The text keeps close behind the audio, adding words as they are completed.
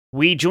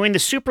We join the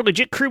super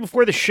legit crew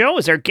before the show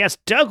as our guest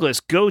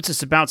Douglas goads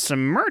us about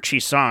some merch he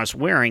saw us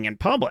wearing in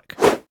public.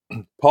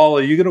 Paul,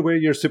 are you going to wear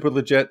your super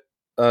legit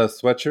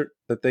sweatshirt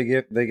that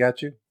they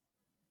got you?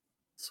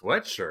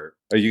 Sweatshirt?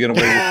 Are you going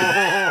to wear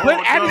your Quit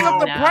adding up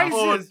the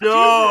prices!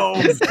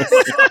 Oh,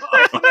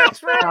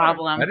 No!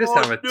 Problem. I just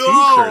have a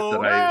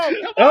t-shirt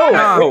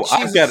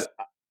that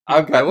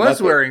I've got I was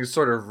nothing. wearing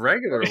sort of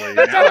regularly.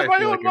 That's Now out I of my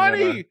feel own like I'm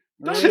gonna- money.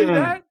 Don't do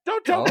that.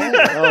 Don't tell me.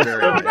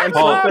 I'm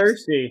Paul, so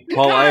thirsty.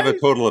 Paul, I have a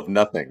total of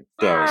nothing.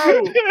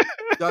 So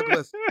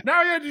Douglas,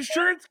 Now you had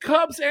insurance,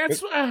 cups, and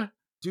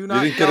do you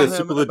not didn't get tell a him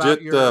super about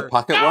legit your...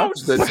 pocket No,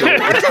 watch?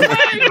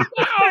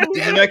 That,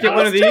 Did you not get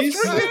one of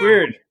these? That's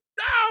weird.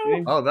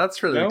 No. Oh,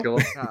 that's really No? cool.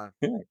 Yeah.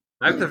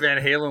 I have the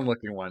Van Halen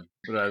looking one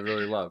that I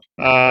really love.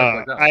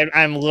 Like that.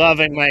 I'm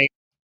loving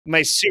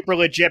my super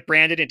legit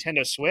branded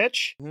Nintendo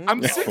Switch.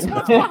 I'm 6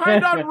 months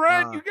behind on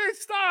rent. You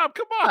guys stop.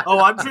 Come on. Oh,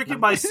 I'm drinking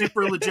my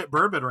super legit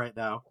bourbon right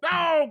now.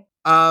 No.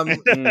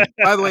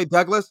 By the way,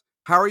 Douglas,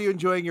 how are you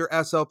enjoying your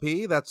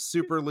SLP? That's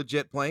super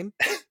legit plane.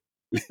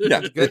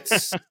 yeah,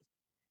 it's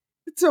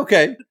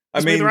okay. I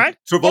Smooth mean, ride?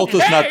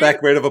 Travolta's not that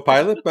great of a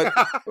pilot, but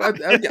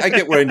I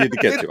get where I need to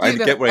get to. I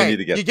get where I need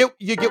to get.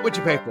 You get what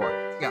you pay for.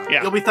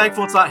 Yeah. You'll be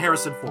thankful it's not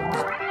Harrison Ford.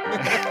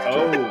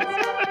 Oh,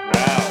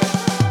 wow.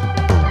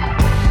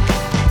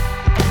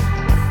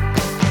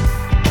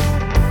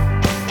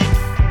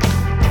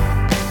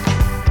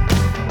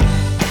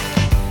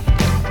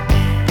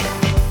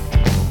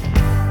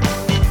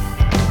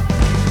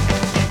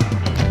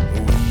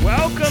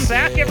 Welcome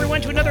back,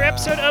 everyone, to another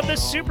episode of the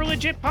Super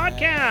Legit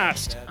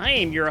Podcast. I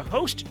am your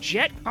host,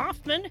 Jet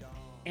Kaufman,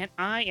 and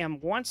I am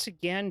once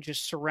again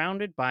just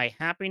surrounded by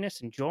happiness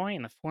and joy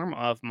in the form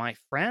of my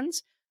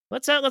friends.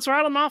 Let's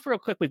rattle them off real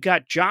quick. We've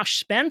got Josh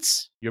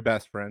Spence, Your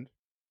best friend.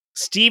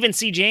 Stephen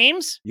C.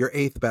 James, Your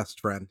eighth best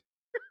friend.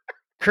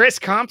 Chris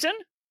Compton,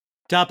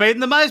 Top 8 in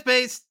the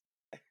MySpace.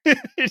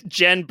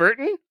 Jen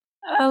Burton,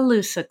 A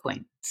loose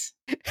acquaintance.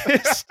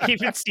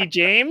 Stephen C.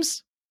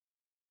 James.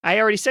 I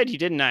already said you,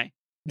 didn't I?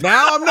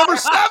 Now I'm number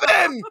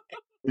 7.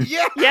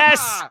 Yeah.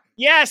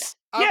 Yes.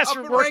 I'm up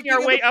We're in working our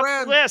ranking way in the up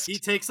friends. the list. He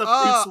takes up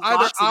three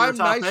Either slots in your I'm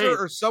top nicer 8.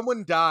 or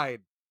someone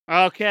died.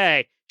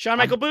 Okay. Sean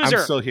Michael Boozer,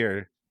 I'm still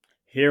here.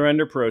 Here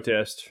under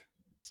protest.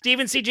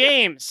 Stephen C.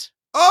 James,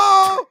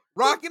 Oh,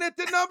 rocking it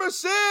to number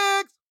 6.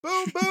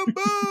 Boom, boom,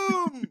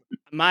 boom.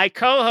 my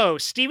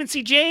co-host, Stephen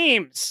C.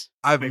 James.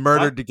 I've Wait,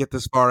 murdered what? to get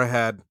this far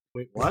ahead.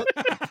 Wait, what?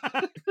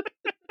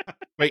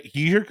 Wait,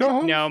 he's your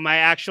co-host? No, my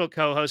actual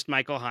co-host,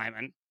 Michael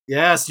Hyman.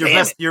 Yes, your Damn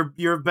best.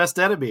 Your best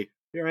enemy.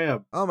 Here I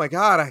am. Oh my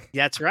God.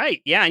 That's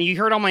right. Yeah, and you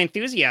heard all my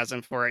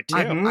enthusiasm for it, too.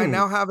 I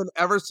now have an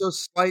ever so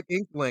slight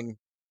inkling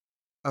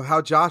of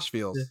how Josh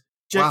feels.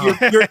 Jen,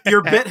 Wow.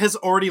 your bit has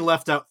already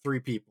left out 3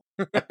 people.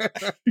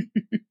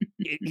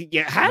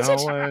 Yeah, has no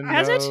it? one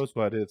Has it? knows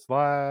what it's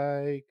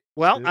like.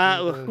 Well,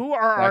 It is who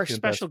are our second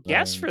special best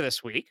guests friend. for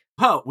this week?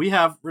 Oh, we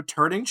have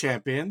returning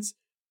champions,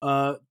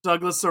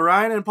 Douglas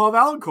Sarine and Paul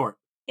Vaillancourt.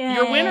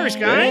 You're winners,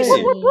 guys.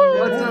 Hey.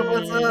 What's up?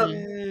 What's up?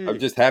 I'm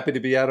just happy to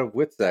be out of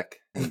Witsec.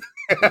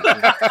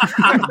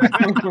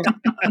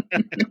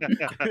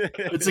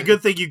 It's a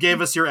good thing you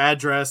gave us your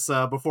address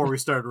before we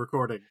started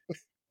recording.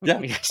 Yeah.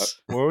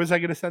 Yes. Where was I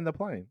going to send the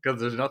plane? Because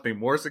there's nothing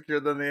more secure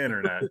than the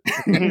internet.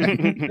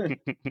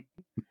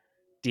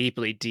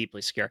 Deeply,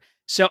 deeply scary.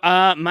 So,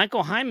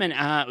 Michael Hyman,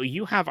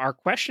 you have our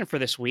question for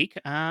this week.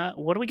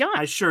 What do we got?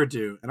 I sure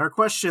do. And our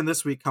question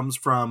this week comes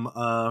from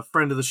a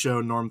friend of the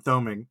show, Norm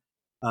Thoming.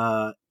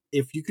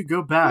 If you could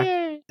go back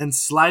Yay. and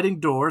sliding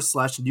door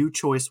 / new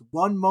choice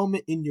one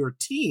moment in your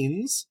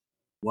teens,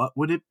 what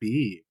would it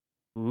be?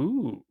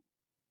 Ooh.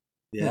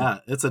 Yeah,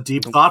 it's a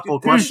deep, thoughtful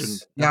question.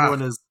 Yeah.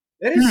 Everyone is.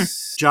 That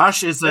is,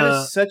 Josh is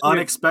that is such a-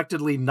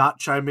 unexpectedly not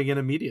chiming in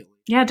immediately.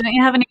 Yeah, don't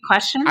you have any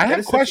questions? I That have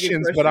is such a good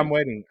questions, but question. I'm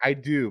waiting. I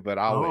do, but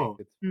I'll Oh.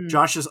 wait. Hmm.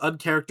 Josh is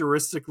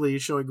uncharacteristically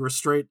showing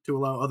restraint to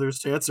allow others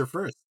to answer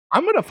first.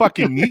 I'm going to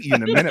fucking mute you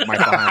in a minute, my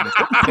behind.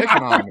 Quit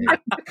picking on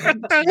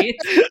me.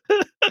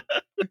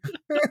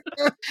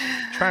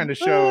 Trying to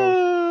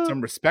show some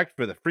respect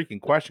for the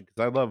freaking question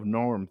because I love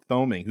Norm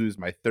Thoming, who's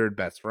my third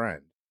best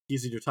friend.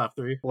 He's in your top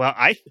 3. Well,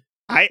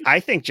 I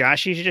think,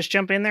 Josh, you should just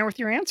jump in there with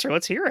your answer.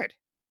 Let's hear it.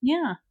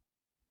 Yeah.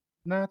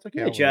 No, it's okay.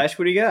 Yeah, I'll wait. Josh,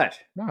 what do you got?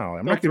 No, I'm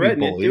Don't not going to be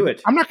threaten it, bullied. do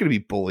it. I'm not going to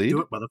be bullied.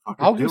 Do it, motherfucker.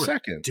 I'll do go it.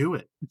 second. Do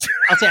it.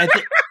 I'll say,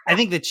 I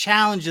think the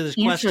challenge of this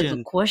Answer the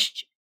question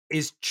question.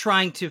 is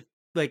trying to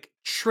like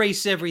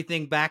trace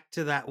everything back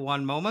to that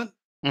one moment,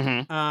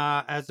 Mm-hmm.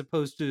 as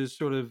opposed to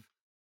sort of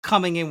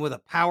coming in with a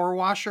power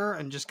washer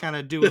and just kind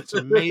of doing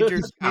some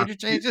major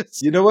changes.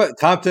 You know what,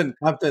 Compton?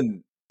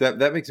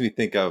 That makes me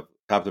think of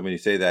Compton when you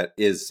say that.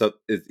 Is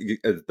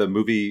the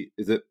movie?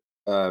 Is it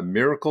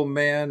Miracle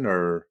Man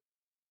or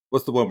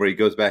what's the one where he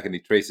goes back and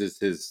he traces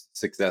his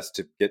success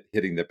to get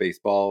hitting the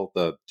baseball?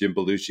 The Jim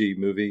Belushi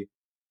movie.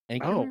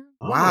 Oh.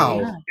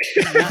 Wow.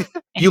 Yeah.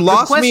 You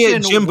lost me at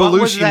Question, Jim what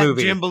was Belushi that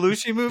movie. Jim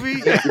Belushi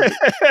movie?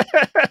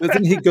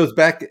 Doesn't he goes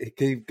back?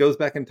 He goes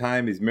back in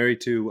time. He's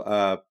married to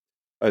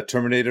a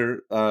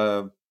Terminator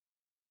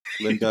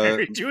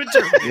Linda To a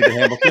turkey. Linda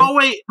Hamilton. Oh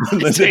wait,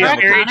 It's Linda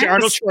married to Hamilton.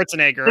 Arnold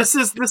Schwarzenegger. this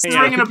is Hang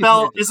on. ringing a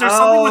bell. Is there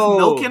something with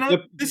milk in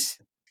it? This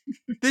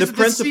The is the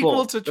principal.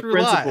 sequel to The True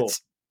principal.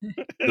 Lies.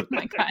 Oh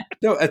my God.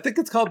 No, I think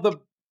it's called the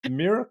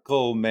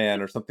Miracle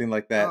Man or something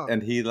like that. Oh.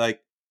 And he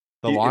like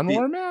The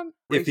Lawnmower Man?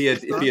 if he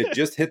had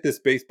just hit this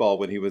baseball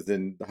when he was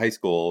in high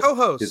school,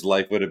 Co-host. his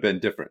life would have been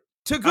different.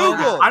 To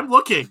Google. I'm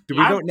looking. Do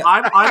we don't know-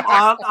 I'm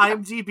on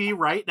IMDb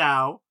right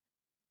now.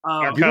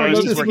 Our You don't know co-host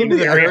is this working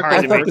movie? very I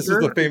hard to thought make this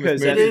was a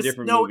famous Because It that's movie. a is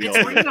different no, movie it's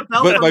ringing a altogether.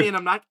 bell But for my- me,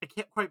 and I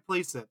can't quite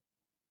place it.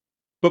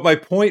 But my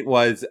point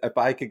was, if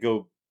I could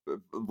go,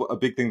 a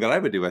big thing that I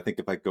would do, I think,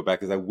 if I could go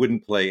back, is I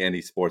wouldn't play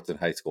any sports in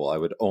high school. I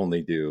would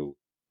only do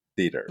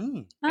theater.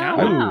 Mm. Oh, Yeah.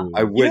 wow.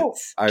 I would. know,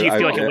 Do you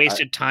feel like I- it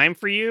wasted time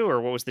for you,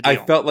 or what was the deal? I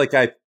felt like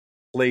I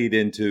played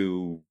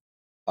into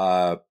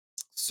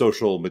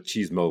social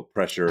machismo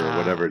pressure or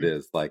whatever it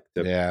is, like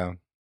to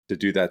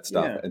do that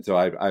stuff. Yeah. And so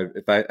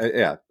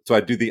so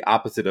I'd do the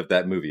opposite of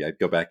that movie. I'd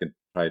go back and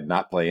try and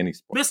not play any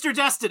sports. Mr.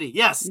 Destiny.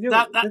 Yes, You know,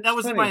 that that's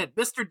was in funny. my head.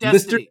 Mr.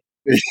 Destiny.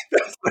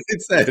 That's what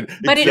it said.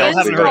 But it Y'all is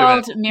haven't heard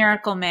of called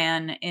Miracle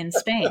Man in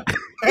Spain.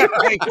 Yes.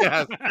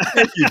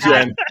 Thank you,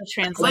 Jen. The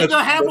translation.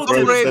 Linda Hamilton.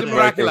 Hombre de That's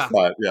where I first Dracula.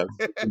 saw it,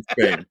 yes, in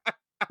Spain.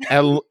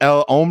 El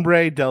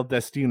Hombre del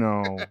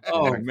Destino.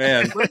 Oh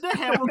man, Linda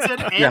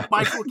Hamilton and Yeah.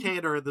 Michael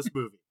Caine are in this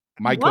movie.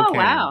 Michael Whoa, Caine.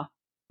 wow.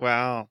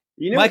 Wow.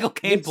 You know, Michael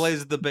Caine it's-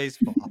 plays the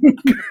baseball.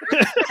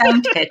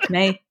 Don't hit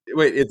me.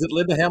 wait, is it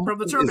Linda Hamilton? From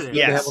the Is Terminator. Linda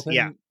Yes,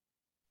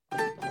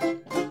 Hamilton?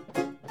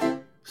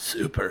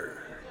 Super.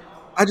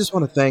 I just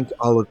want to thank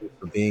all of you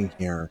for being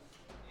here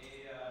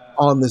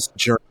on this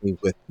journey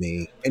with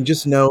me. And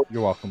just know,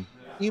 You're welcome.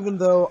 even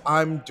though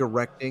I'm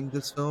directing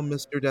this film,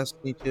 Mr.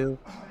 Destiny 2,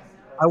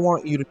 I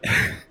want you to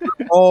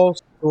we're all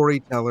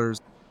storytellers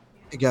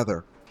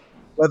together.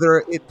 Whether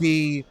it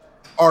be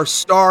our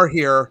star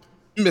here,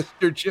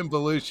 Mr. Jim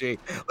Belushi.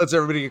 Let's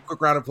everybody get a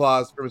quick round of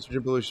applause for Mr.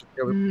 Jim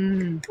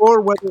Belushi.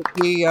 Or whether it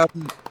be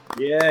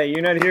Yeah,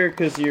 you're not here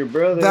because your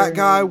brother. that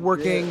guy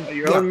working... Yeah,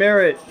 your own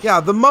merit. Yeah,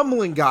 the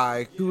mumbling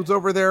guy who's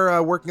over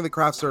there working the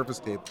craft service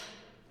team.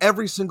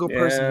 Every single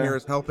person Yeah. here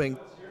is helping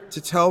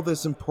to tell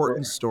this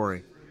important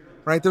story,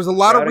 right? There's a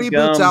lot of Gotta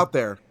reboots gum. out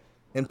there,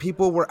 and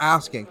people were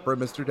asking for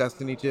Mr.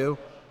 Destiny 2,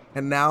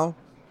 and now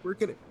we're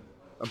gonna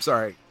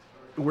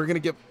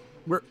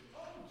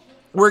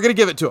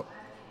give it to him.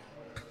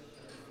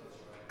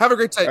 Have a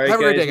great day. All right, Have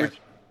a great day, guys, guys.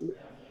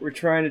 We're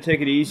trying to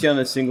take it easy on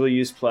the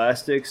single-use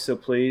plastics, so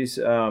please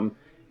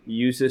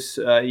use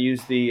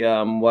the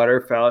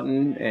water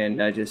fountain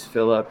and just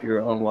fill up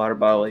your own water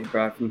bottle you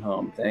brought from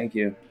home. Thank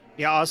you.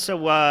 Yeah. Also,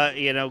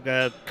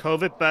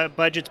 COVID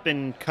budget's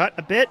been cut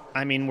a bit.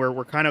 I mean,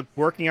 we're kind of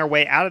working our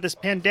way out of this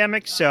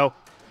pandemic, so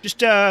just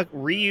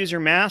reuse your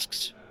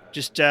masks.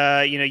 Just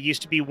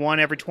used to be one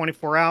every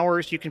 24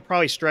 hours. You can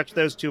probably stretch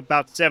those to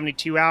about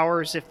 72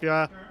 hours if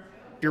you're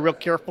real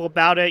careful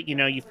about it.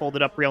 You fold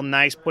it up real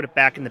nice, put it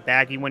back in the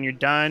baggie when you're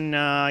done.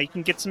 You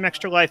can get some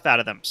extra life out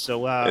of them.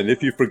 So, And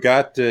if you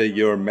forgot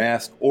your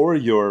mask or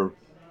your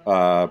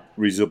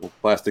reusable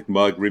plastic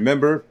mug,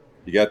 remember,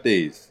 you got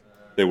these.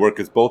 They work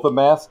as both a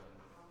mask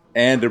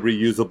and a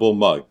reusable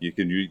mug. You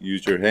can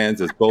use your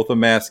hands as both a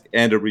mask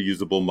and a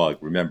reusable mug.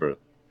 Remember,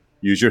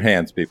 use your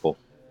hands, people,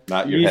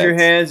 not your Use heads. your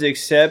hands,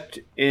 except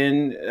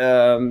in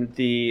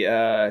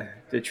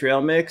the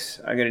trail mix.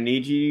 I'm gonna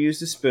need you to use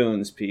the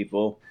spoons,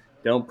 people.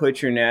 Don't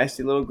put your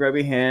nasty little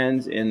grubby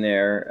hands in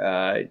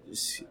there.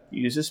 Just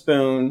use a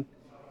spoon.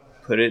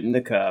 Put it in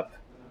the cup.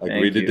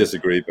 Agree Thank to you.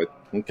 disagree, but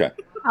okay.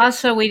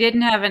 Also, we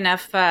didn't have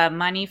enough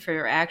money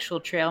for actual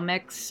trail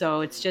mix,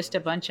 so it's just a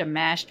bunch of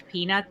mashed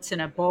peanuts in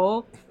a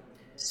bowl.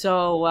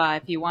 So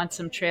if you want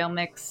some trail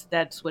mix,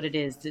 that's what it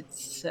is.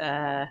 It's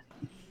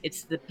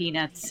the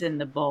peanuts in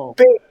the bowl.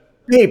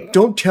 Babe,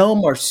 don't tell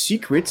them our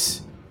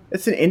secrets.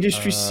 That's an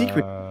industry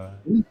secret.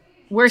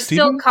 We're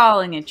still Steven?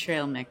 calling it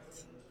trail mix.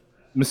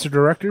 Mr.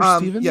 Director,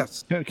 Steven?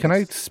 Yes. Can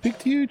I speak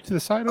to you to the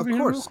side over Of here?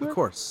 course, real quick? of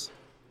course.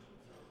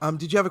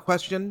 Did you have a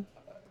question?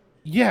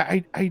 Yeah,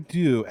 I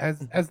do.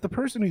 As the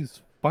person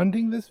who's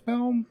funding this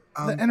film,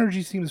 the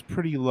energy seems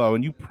pretty low,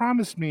 and you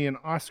promised me an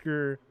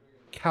Oscar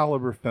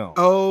caliber film.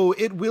 Oh,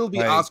 it will be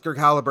Like- Oscar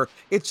caliber.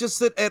 It's just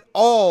that at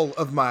all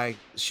of my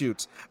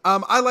shoots,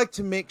 I like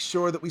to make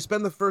sure that we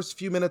spend the first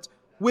few minutes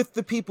with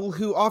the people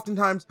who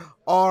oftentimes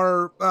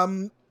are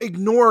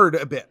ignored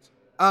a bit.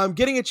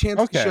 Getting a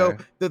chance to show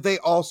that they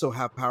also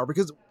have power,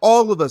 because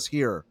all of us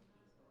here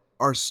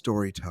are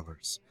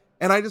storytellers.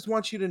 And I just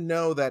want you to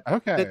know that,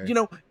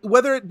 that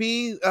whether it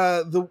be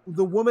the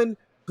woman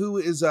who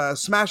is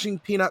smashing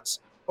peanuts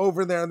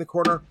over there in the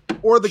corner,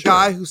 or the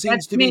guy who seems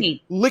That's to be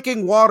me.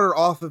 licking water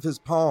off of his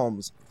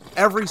palms,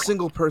 every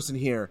single person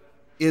here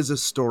is a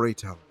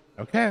storyteller.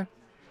 Okay.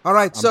 All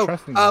right, I'm so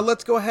trusting you.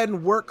 let's go ahead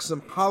and work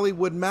some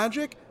Hollywood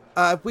magic.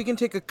 If we can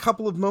take a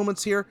couple of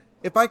moments here,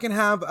 if I can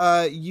have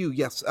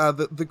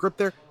the grip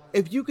there,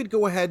 if you could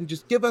go ahead and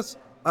just give us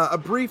a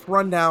brief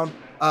rundown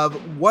of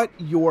what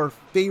your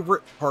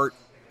favorite part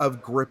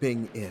of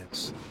gripping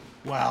is.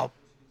 Well,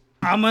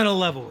 I'm gonna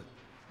level it.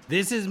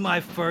 This is my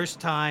first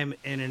time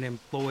in an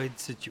employed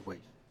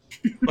situation.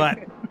 but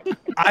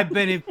I've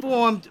been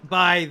informed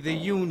by the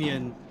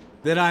union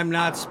that I'm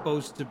not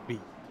supposed to be.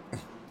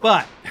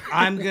 But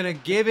I'm going to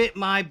give it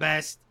my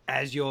best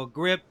as your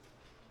grip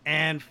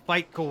and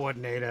fight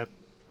coordinator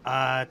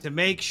to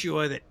make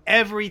sure that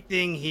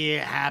everything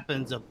here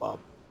happens above.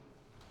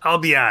 I'll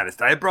be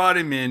honest. I brought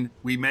him in.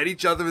 We met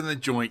each other in the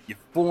joint. You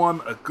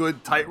form a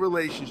good, tight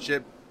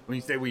relationship. When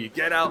you say, "When you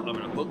get out, I'm going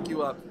to hook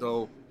you up."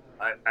 So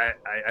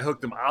I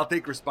hooked him. I'll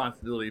take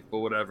responsibility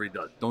for whatever he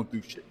does. Don't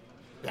do shit.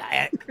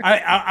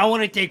 I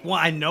want to take one.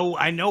 I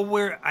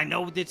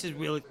know this is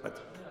really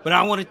expensive, but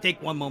I want to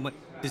take one moment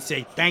to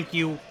say thank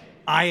you.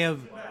 I have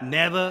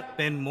never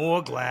been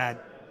more glad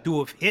to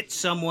have hit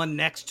someone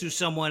next to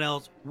someone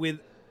else with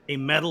a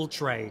metal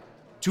tray,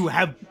 to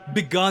have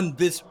begun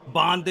this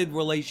bonded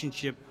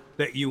relationship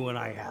that you and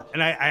I have.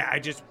 And I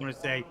just want to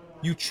say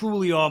you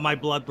truly are my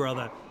blood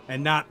brother,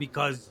 and not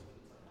because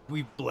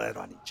we bled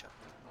on each other.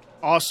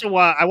 Also,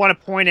 I want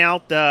to point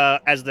out,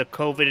 as the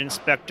COVID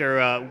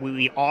inspector,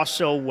 we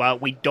also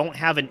we don't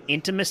have an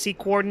intimacy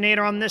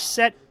coordinator on this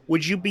set.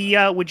 Would you be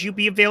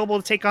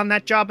available to take on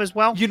that job as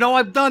well? You know,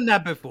 I've done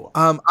that before.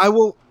 I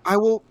will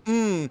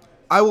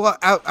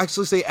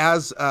actually say,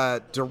 as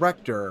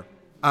director,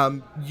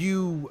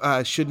 you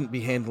shouldn't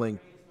be handling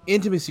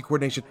intimacy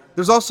coordination.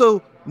 There's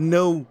also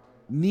no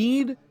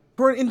need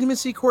for an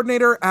intimacy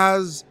coordinator,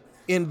 as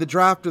in the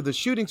draft of the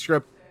shooting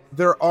script,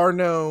 there are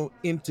no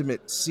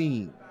intimate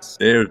scenes.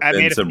 There's I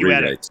been made a some few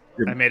edits.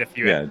 rewrites. I made a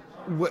few. Yeah,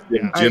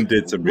 Yeah. Jim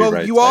did some Well,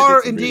 rewrites. you I did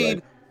are some indeed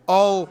rewrites.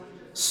 all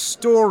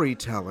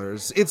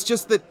storytellers. It's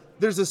just that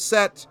there's a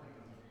set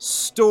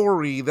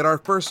story that our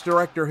first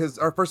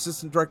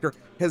assistant director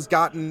has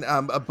gotten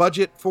a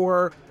budget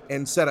for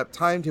and set up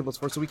timetables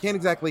for, so we can't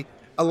exactly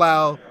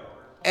allow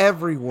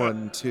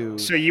everyone to.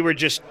 So you were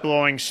just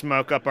blowing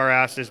smoke up our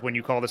asses when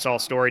you called us all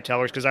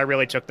storytellers, because I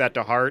really took that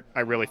to heart. I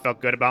really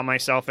felt good about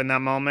myself in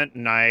that moment,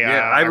 and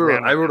I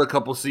wrote a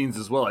couple scenes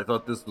as well. I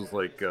thought this was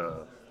like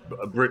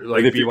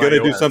But if you're going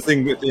to do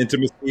something with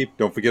intimacy,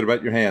 don't forget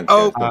about your hands.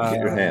 Oh, guys. Don't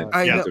forget your hands.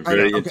 I It's know, a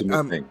very I know. Okay,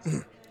 intimate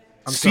thing.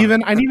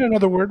 Steven, I need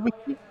another word with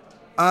you.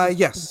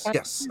 Yes.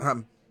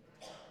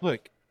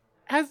 Look,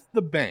 as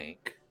the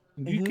bank,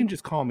 you Mhm. can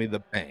just call me the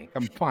bank.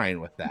 I'm fine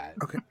with that.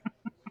 Okay.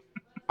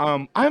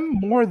 I'm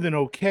more than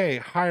okay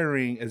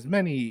hiring as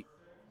many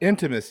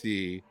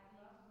intimacy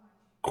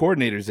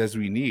coordinators as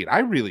we need. I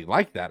really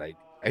like that idea.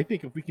 I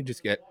think if we can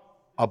just get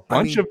a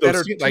bunch of better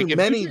those, too like, if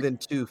many we- than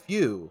too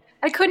few.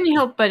 I couldn't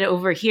help but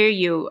overhear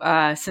you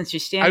since you're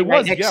I standing right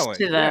was next yelling,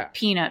 to the yeah.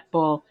 peanut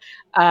bowl.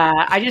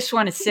 I just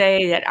want to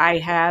say that I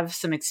have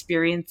some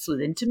experience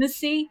with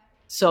intimacy.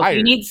 So if you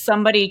Hired. need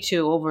somebody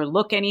to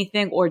overlook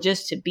anything or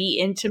just to be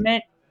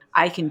intimate,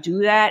 I can do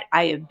that.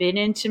 I have been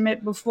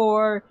intimate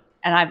before,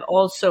 and I've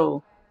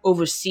also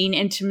overseen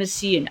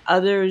intimacy in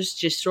others,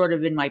 just sort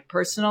of in my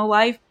personal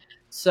life.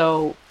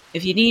 So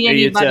if you need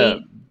Hey, it's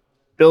anybody,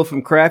 Bill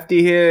from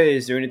Crafty here.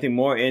 Is there anything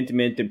more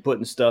intimate than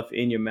putting stuff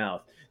in your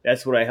mouth?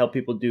 That's what I help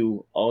people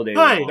do all day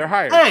Hey, long. They're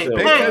hired. Hey, The So,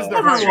 bank hey, says they're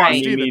everyone. hired. Right.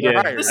 Steven, You need they're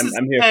to- hired. This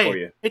I'm here for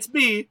you. It's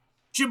me,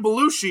 Jim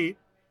Belushi,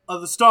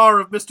 the star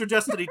of Mr.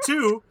 Destiny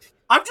 2.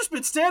 I've just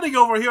been standing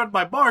over here on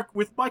my mark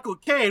with Michael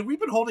Caine. We've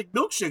been holding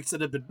milkshakes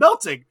that have been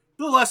melting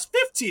for the last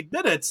 15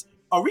 minutes.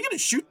 Are we going to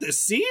shoot this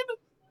scene?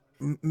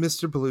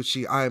 Mr.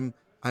 Belushi,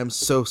 I'm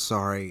so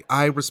sorry.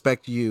 I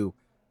respect you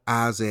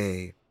as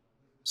a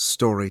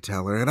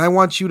storyteller, and I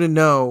want you to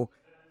know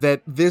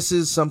that this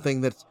is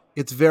something that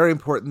it's very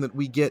important that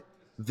we get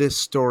this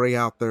story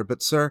out there.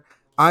 But sir,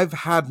 I've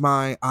had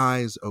my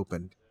eyes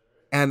opened,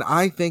 and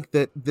I think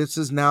that this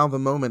is now the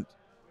moment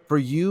for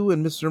you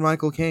and Mr.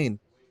 Michael Caine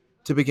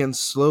to begin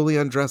slowly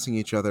undressing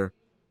each other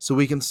so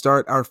we can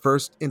start our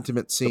first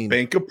intimate The scene.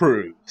 bank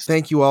approves.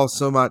 Thank you all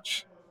so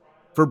much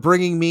for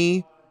bringing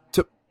me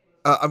to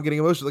I'm getting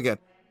emotional again,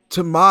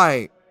 to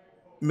my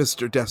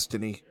Mr.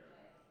 Destiny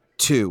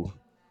 2.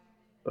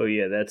 Oh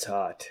yeah, that's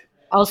hot.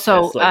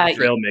 also, That's like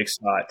trail mix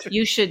hot.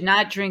 you should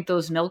not drink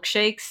those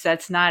milkshakes.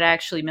 That's not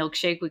actually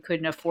milkshake. We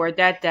couldn't afford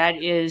that. That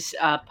is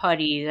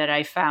putty that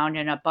I found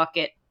in a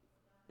bucket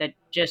that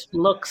just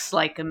looks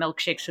like a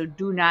milkshake. So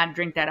do not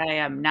drink that. I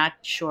am not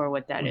sure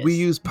what that is. We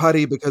use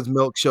putty because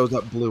milk shows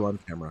up blue on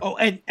camera. Oh,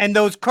 and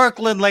those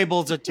Kirkland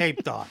labels are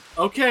taped on.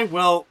 Okay,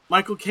 well,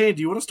 Michael Caine,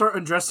 do you want to start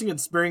undressing and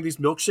smearing these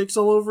milkshakes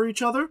all over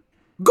each other?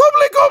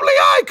 Gobbly gobbly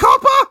eye,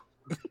 copper!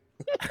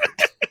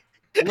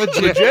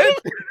 Legit?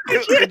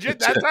 Legit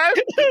that time?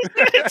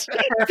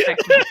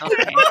 Perfect.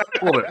 Okay.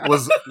 Hold it.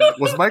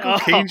 Was Michael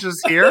Caine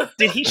just here?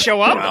 Did he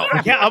show up? Wow.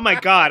 Yeah. Oh my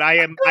God.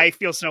 I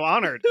feel so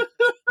honored.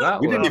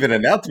 We didn't even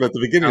announce him at the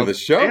beginning of the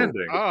show.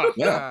 Outstanding. Oh,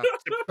 Yeah.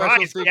 surprise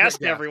secret guest,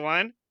 guest.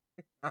 everyone.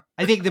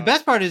 I think the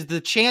best part is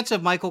the chance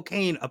of Michael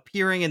Caine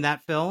appearing in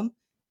that film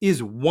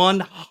is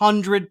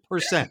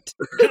 100%.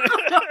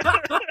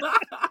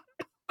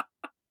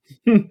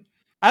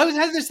 I always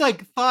had this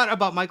like thought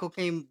about Michael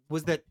Caine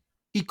was that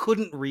he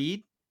couldn't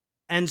read,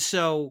 and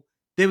so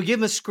they would give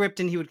him a script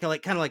and he would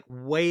kind of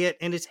weigh it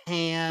in his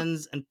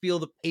hands and feel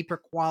the paper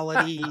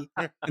quality,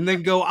 and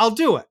then go, "I'll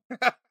do it."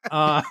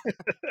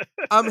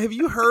 Have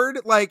you heard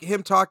like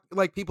him talk,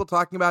 like people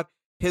talking about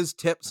his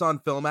tips on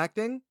film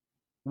acting?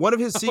 One of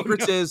his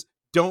secrets is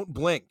don't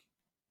blink.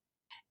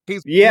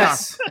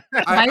 Yes.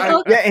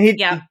 Michael, Yeah, and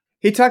yeah.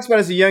 he talks about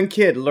as a young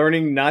kid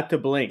learning not to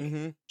blink.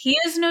 Mm-hmm. He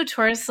is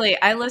notoriously.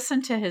 I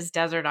listened to his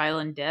Desert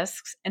Island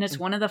discs, and it's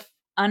one of the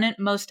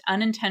most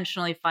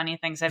unintentionally funny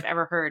things I've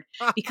ever heard.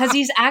 Because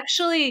he's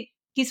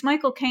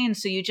Michael Caine,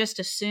 so you just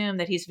assume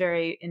that he's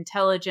very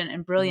intelligent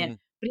and brilliant,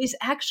 but he's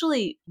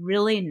actually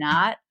really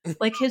not.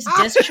 Like his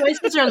disc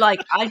choices are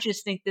like, I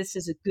just think this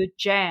is a good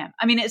jam.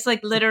 I mean, it's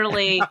like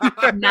literally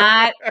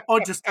not.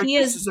 He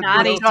is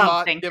not a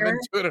deep thinker.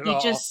 He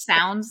just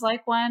sounds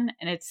like one,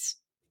 and it's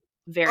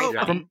very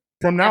funny.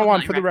 From now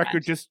on, for the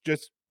record,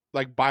 just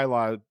like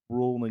bylaw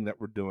ruling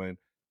that we're doing.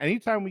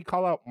 Anytime we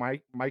call out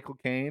Michael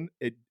Caine,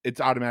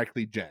 it's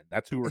automatically Jen.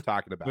 That's who we're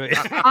talking about.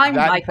 I'm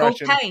Michael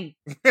Caine.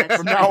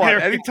 From now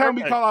on, anytime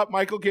we call out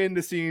Michael Caine in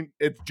the scene,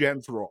 it's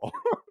Jen's role.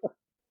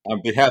 On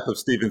behalf of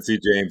Stephen C.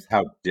 James,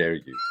 how dare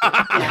you?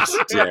 How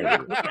dare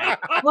you?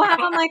 We'll have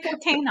a Michael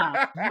Caine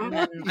off.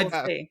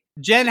 We'll see.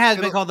 Jen has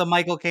been called the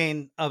Michael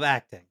Caine of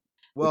acting.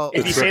 Well,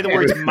 if you say the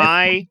words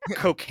 "my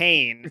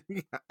cocaine,"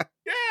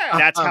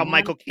 that's how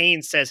Michael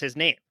Caine says his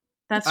name.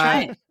 That's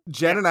right.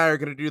 Jen and I are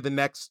going to do the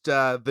next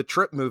The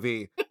Trip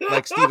movie,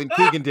 like Stephen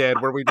Coogan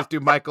did, where we just do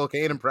Michael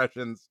Caine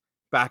impressions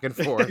back and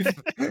forth.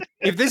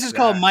 If this is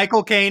called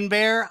Michael Caine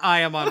Bear,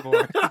 I am on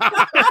board.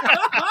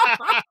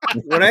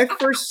 When I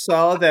first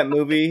saw that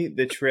movie,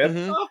 The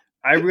Trip,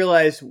 I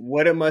realized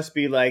what it must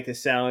be like to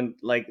sound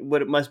like,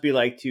 what it must be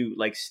like to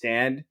like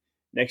stand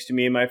next to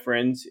me and my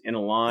friends in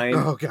a line.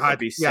 Oh God,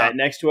 be sat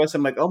next to us.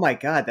 I'm like, oh my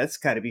God, that's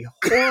got to be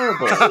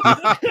horrible.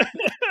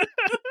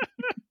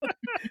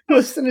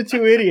 Listen to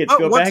two idiots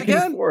go back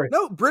and forth.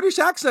 No, British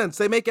accents.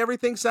 They make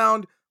everything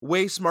sound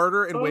way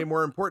smarter and way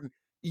more important.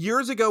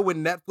 Years ago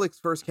when Netflix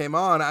first came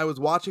on, I was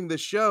watching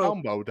this show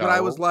and I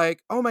was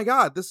like, oh my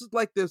God, this is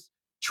like this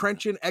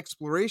trenchant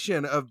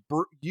exploration of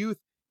youth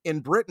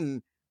in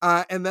Britain.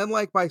 And then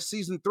like by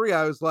season 3,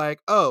 I was like,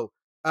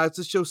 it's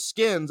a show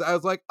Skins. I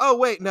was like, oh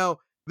wait, no,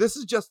 this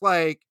is just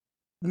like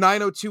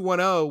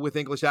 90210 with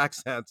English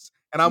accents.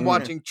 And I'm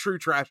watching true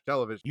trash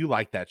television. You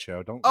like that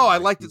show, don't you? Oh, I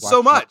liked it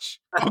so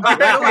much. Young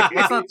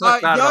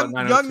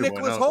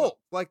Nicholas Hoult,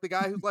 like the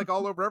guy who's like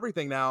all over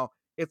everything now.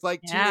 It's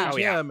like teenage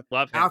him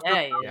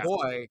after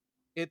boy.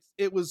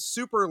 It was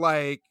super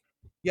like,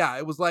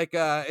 it was like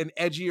an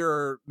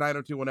edgier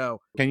 90210.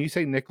 Can you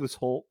say Nicholas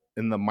Hoult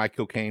in the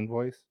Michael Caine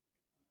voice?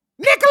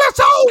 Nicholas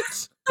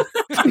Hoult!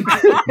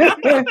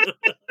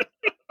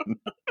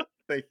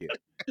 Thank you.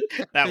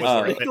 That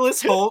was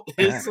Nicholas Hoult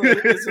is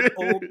an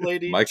old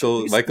lady.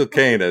 Michael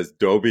Caine as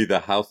Dobie the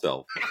house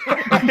elf.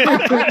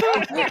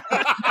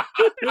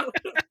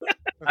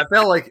 I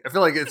feel like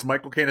it's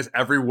Michael Caine as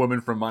every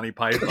woman from Monty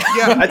Python.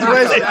 Yeah, that's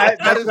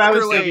what I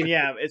was thinking.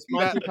 Yeah, it's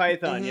Monty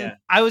Python. Yeah,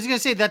 I was gonna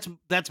say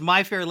that's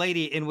My Fair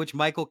Lady, in which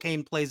Michael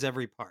Caine plays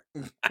every part.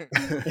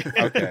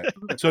 Okay,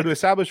 so to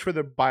establish for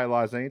the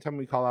bylaws, anytime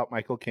we call out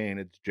Michael Caine,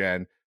 it's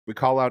Jen. We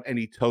call out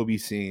any Toby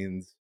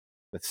scenes,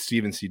 that's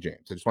Stephen C.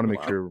 James. I just want to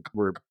make sure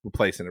we're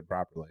replacing it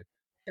properly.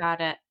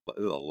 Got it.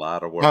 There's a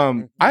lot of work.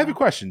 I have a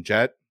question,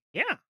 Jet.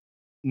 Yeah.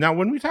 Now,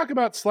 when we talk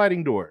about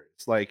sliding doors,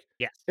 like,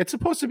 it's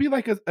supposed to be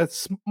like a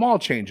small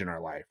change in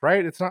our life,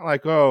 right? It's not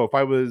like, if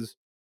I was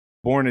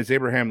born as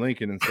Abraham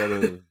Lincoln instead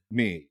of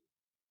me.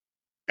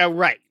 Oh,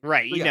 right.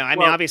 You know, I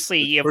mean, obviously,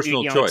 you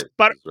know, choice,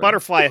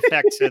 butterfly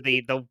effect, so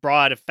the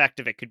broad effect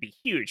of it could be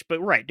huge.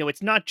 But no,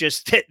 it's not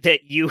just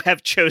that you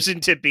have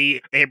chosen to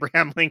be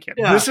Abraham Lincoln.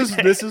 Yeah.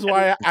 This is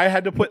why I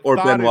had to put or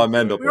Benoit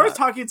Mendel. We were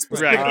talking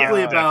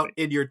specifically about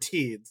in your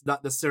teens,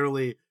 not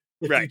necessarily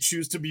if you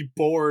choose to be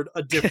born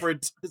a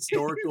different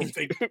historical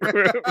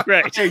figure.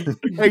 Right. Hey,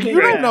 you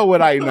don't know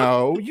what I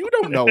know. You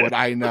don't know what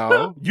I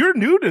know. You're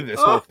new to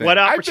this whole thing. What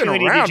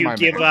opportunity did you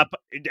give up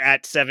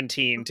at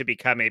 17 to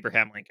become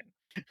Abraham Lincoln?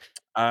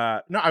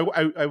 No,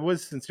 I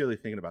was sincerely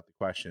thinking about the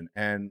question,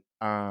 and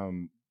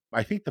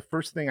I think the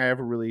first thing I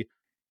ever really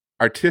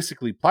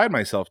artistically applied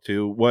myself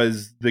to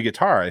was the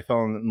guitar. I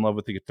fell in love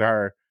with the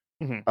guitar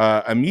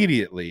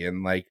immediately,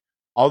 and like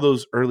all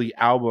those early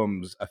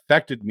albums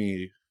affected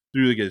me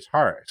through the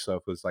guitar. So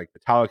if it was like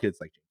Metallica, it's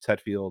like James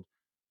Hetfield.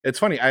 It's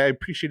funny, I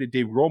appreciated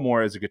Dave Grohl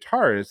more as a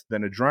guitarist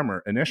than a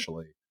drummer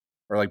initially,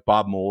 or like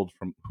Bob Mould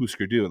from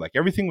Husker Du. Like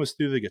everything was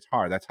through the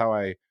guitar. That's how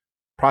I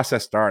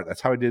processed art.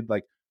 That's how I did,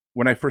 like,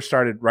 when I first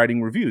started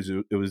writing reviews,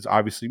 it was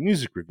obviously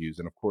music reviews,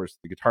 and of course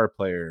the guitar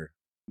player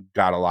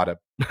got a lot of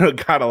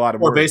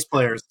or bass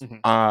players.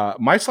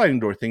 My sliding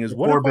door thing is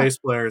what bass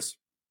players.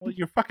 Well,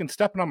 you're fucking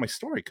stepping on my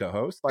story,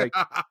 co-host. Like,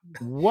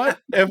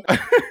 what if?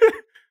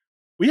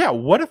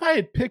 What if I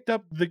had picked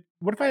up I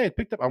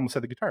almost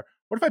said the guitar.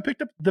 What if I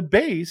picked up the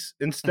bass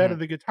instead of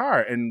the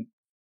guitar and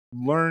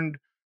learned,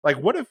 like,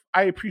 what if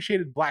I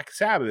appreciated Black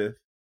Sabbath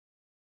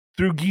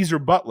through Geezer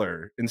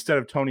Butler instead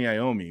of Tony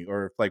Iommi,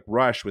 or like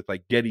Rush with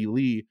like Geddy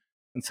Lee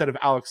instead of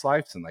Alex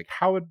Lifeson? Like,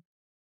 how would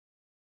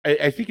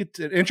I think it's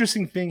an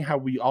interesting thing how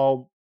we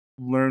all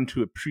learn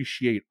to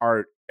appreciate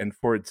art and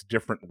for its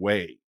different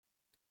way.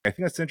 I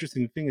think that's the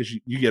interesting thing as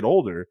you get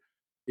older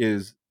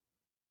is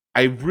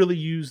I really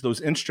use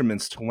those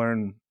instruments to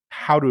learn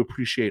how to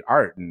appreciate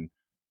art and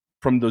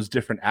from those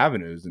different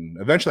avenues. And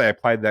eventually I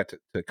applied that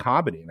to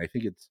comedy. And I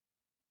think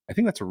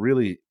that's a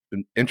really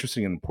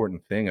interesting and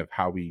important thing of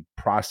how we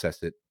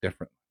process it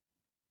differently.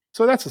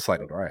 So that's a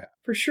sliding door I have.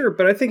 For sure.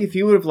 But I think if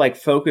you would have like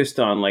focused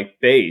on like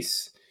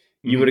bass,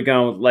 you would have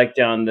gone like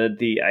down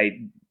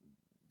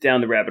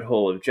down the rabbit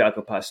hole of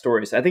Jaco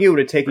Pastorius. I think it would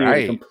have taken you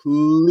in a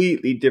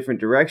completely different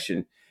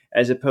direction,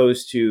 as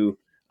opposed to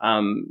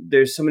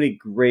there's so many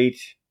great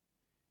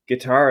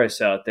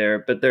guitarists out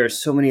there, but there are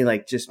so many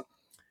like just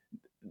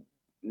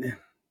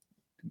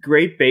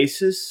great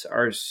bassists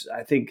are,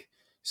 I think,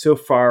 so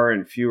far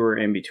and fewer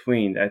in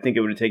between. I think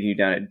it would have taken you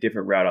down a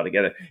different route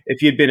altogether.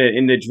 If you'd been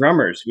into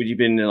drummers, would you have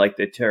been into like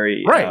the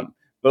Terry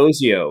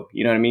Bozzio?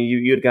 You know what I mean?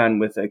 You'd have gone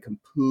with a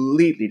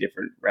completely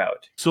different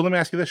route. So let me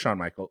ask you this, Sean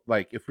Michael.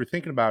 Like, if we're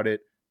thinking about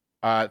it,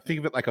 think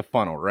of it like a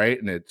funnel, right?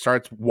 And it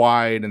starts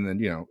wide, and then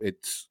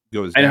it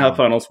goes. I know how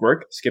funnels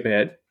work. Skip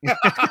ahead.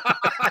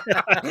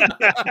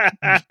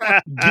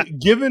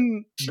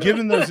 given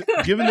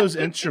those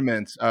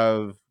instruments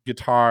of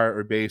guitar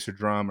or bass or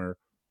drum or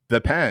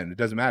the pen, it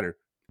doesn't matter.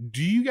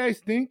 Do you guys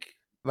think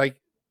like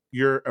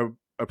your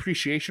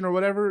appreciation or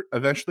whatever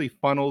eventually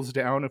funnels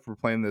down, if we're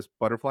playing this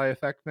butterfly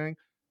effect thing,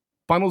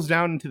 funnels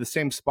down into the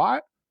same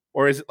spot,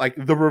 or is it like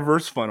the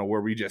reverse funnel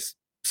where we just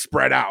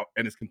spread out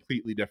and it's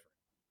completely different?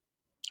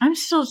 I'm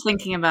still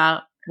thinking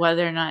about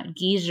whether or not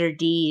Geezer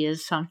D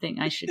is something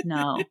I should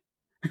know.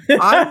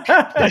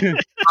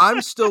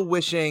 I'm still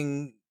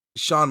wishing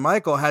Shawn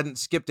Michael hadn't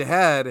skipped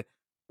ahead,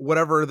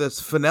 whatever this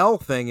Fennel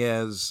thing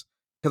is,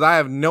 because I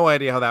have no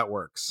idea how that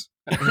works.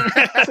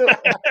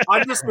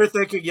 I'm just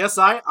thinking, yes,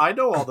 I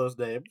know all those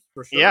names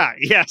for sure. Yeah,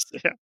 yes.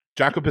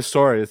 Jaco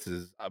Pastorius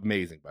is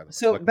amazing, by the way.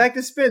 So back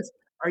to Spitz.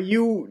 Are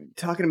you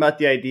talking about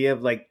the idea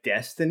of like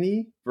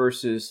destiny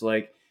versus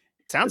like?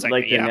 Sounds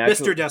like the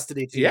Mr.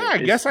 Destiny 2. Yeah,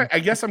 I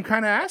guess I'm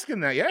kind of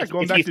asking that. Yeah,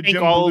 going if back you to think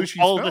Jim all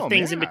Belushi's the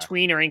things in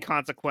between are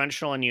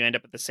inconsequential and you end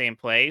up at the same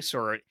place,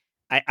 or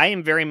I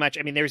am very much.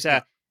 I mean, there's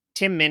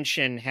Tim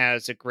Minchin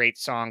has a great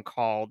song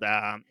called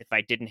 "If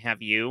I Didn't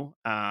Have You"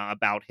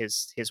 about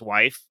his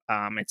wife.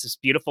 It's this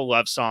beautiful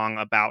love song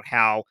about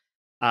how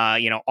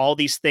all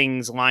these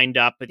things lined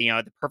up at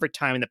the perfect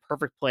time in the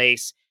perfect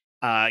place.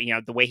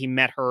 The way he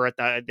met her at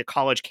the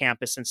college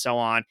campus and so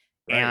on.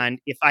 Right. And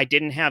if I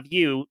didn't have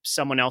you,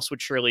 someone else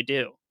would surely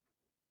do.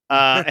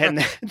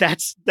 And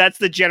that's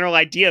the general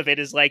idea of it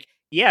is like,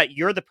 yeah,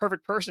 you're the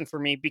perfect person for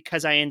me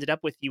because I ended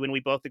up with you and we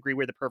both agree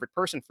we're the perfect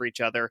person for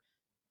each other.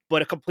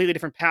 But a completely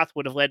different path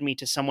would have led me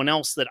to someone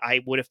else that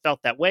I would have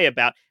felt that way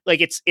about. Like,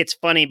 it's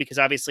funny because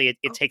obviously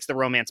it takes the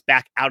romance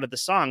back out of the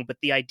song. But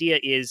the idea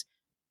is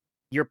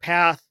your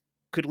path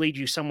could lead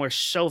you somewhere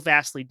so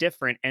vastly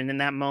different. And in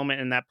that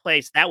moment, in that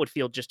place, that would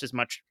feel just as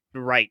much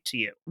right to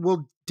you.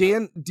 Well,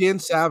 Dan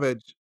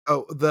Savage,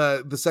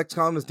 the sex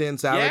columnist Dan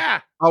Savage, Yeah.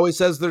 always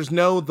says there's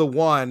no the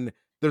one,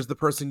 there's the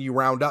person you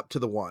round up to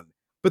the one.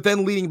 But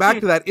then leading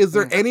back to that, is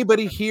there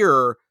anybody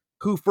here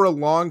who for a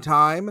long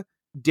time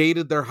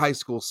dated their high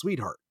school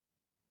sweetheart?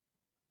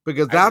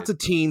 Because that's a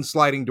teen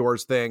sliding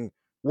doors thing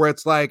where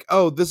it's like,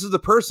 oh, this is the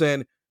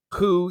person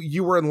who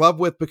you were in love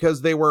with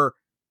because they were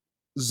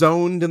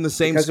zoned in the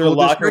same because school their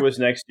locker district. was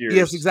next to yours.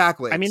 Yes,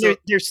 exactly. I mean,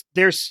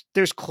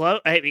 there's close.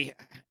 I mean,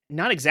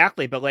 not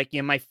exactly, but like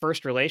my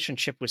first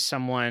relationship with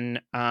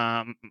someone,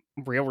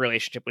 real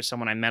relationship with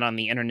someone I met on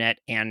the internet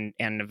and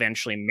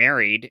eventually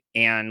married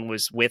and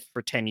was with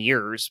for 10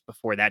 years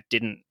before that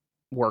didn't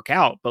work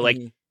out. But like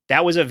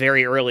that was a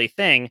very early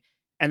thing.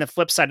 And the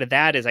flip side of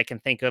that is I can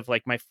think of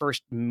like my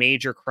first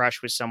major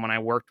crush was someone I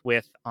worked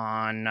with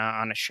on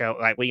a show.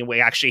 Like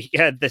we actually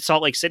had the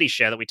Salt Lake City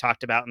show that we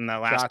talked about in the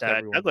last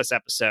Douglas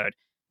episode.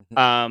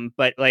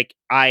 But like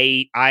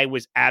I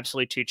was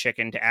absolutely too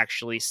chicken to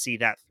actually see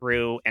that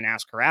through and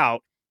ask her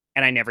out,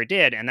 and I never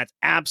did. And that's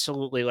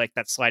absolutely like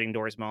that sliding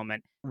doors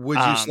moment. Would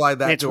you slide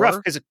that it's door?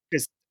 rough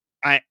because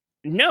I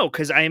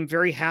am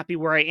very happy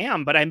where I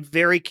am, but I'm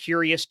very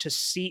curious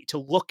to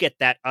look at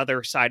that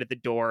other side of the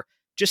door.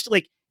 Just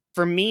like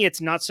for me, it's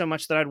not so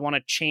much that I'd want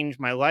to change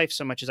my life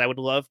so much as I would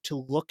love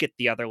to look at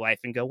the other life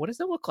and go, what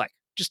does it look like?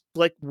 Just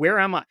like, where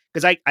am I?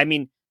 Because I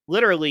mean,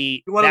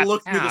 literally, you want to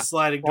look through the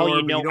sliding door,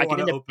 but you don't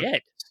want to open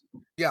it.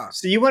 Yeah.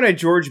 So you want to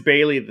George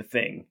Bailey the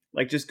thing,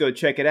 like just go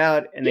check it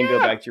out and then go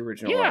back to your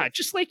original life. Yeah,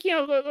 just like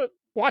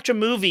watch a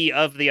movie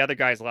of the other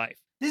guy's life.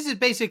 This is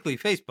basically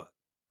Facebook.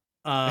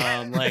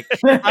 Like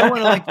I want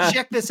to like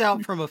check this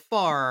out from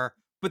afar,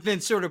 but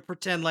then sort of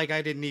pretend like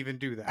I didn't even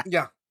do that.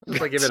 Yeah. Just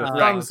like give it a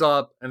thumbs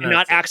up and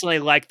not accidentally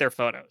like their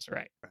photos,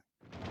 right?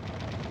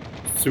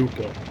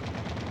 Super.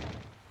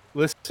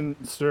 Listen,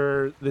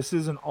 sir, this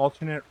is an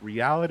alternate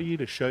reality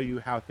to show you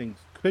how things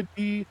could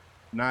be,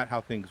 not how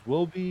things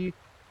will be.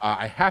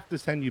 I have to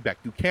send you back.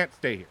 You can't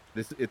stay here.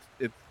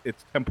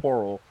 It's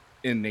temporal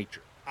in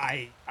nature.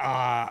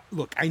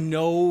 Look, I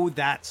know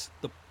that's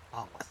the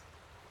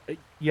policy.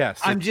 Yes.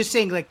 I'm just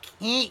saying, like,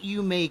 can't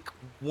you make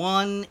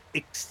one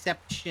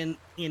exception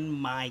in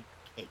my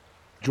case?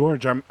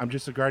 George, I'm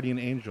just a guardian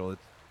angel.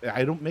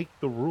 I don't make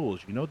the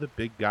rules. You know, the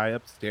big guy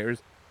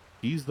upstairs,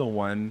 he's the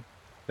one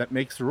that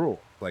makes the rules.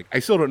 Like, I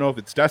still don't know if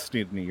it's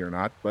destiny or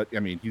not, but I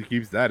mean, he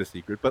keeps that a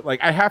secret. But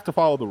like, I have to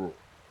follow the rules.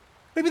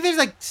 Maybe there's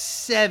like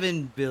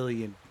 7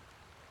 billion.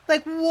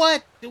 Like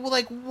what?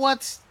 Like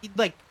what's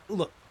like?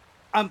 Look,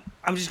 I'm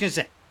just gonna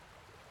say,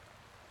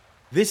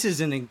 this is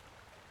an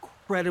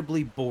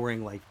incredibly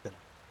boring life.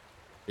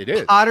 It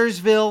is.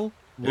 Pottersville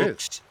It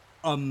looks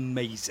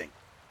amazing.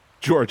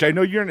 George, I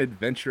know you're an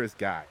adventurous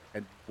guy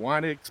and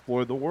want to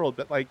explore the world,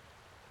 but like,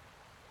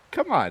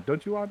 come on,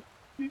 don't you want?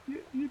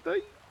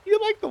 You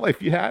like the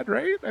life you had,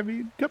 right? I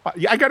mean, come on.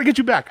 Yeah, I got to get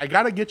you back. I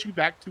got to get you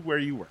back to where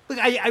you were. Look,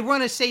 I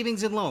run a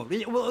savings and loan.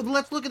 Well,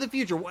 let's look at the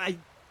future.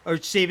 Are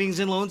savings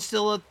and loans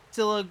still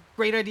a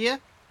great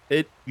idea?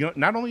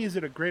 Not only is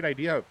it a great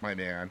idea, my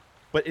man,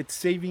 but it's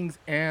savings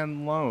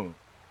and loan,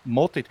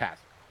 multitasking.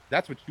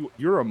 That's what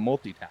you're a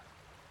multitasker.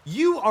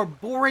 You are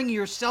boring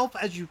yourself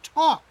as you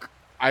talk.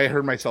 I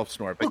heard myself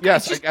snore, but Look,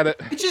 yes, I I got it.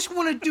 I just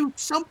want to do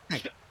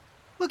something.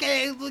 Look,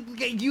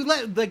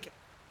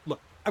 look.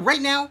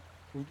 Right now,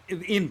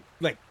 in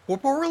like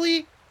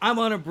corporally, I'm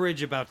on a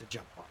bridge about to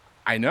jump off.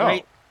 I know.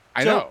 Right?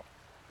 I know.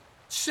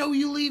 So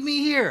you leave me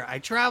here. I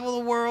travel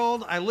the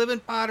world. I live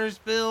in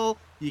Pottersville.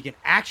 You can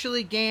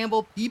actually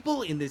gamble.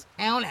 People in this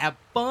town have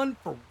fun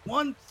for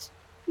once.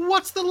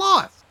 What's the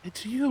loss?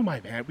 It's you,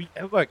 my man.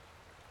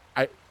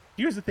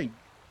 Here's the thing.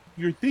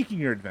 You're thinking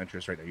you're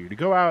adventurous right now. You're going to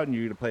go out and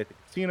you're going to play at the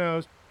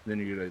casinos, and then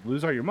you're going to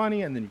lose all your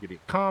money, and then you're going to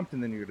get comped,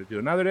 and then you're going to do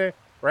another day,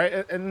 right?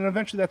 And then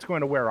eventually that's going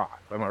to wear off.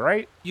 Am I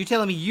right? You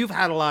telling me you've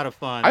had a lot of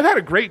fun? I've had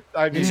a great.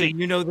 I mean, So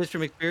you know this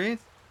from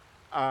experience?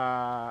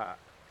 Well,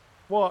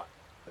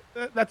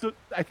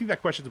 I think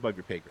that question's above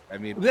your pay grade. I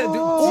mean,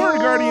 or a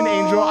guardian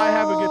angel, I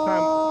have a good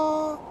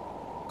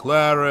time.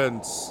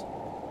 Clarence,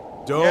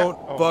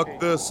 don't fuck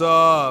this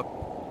up.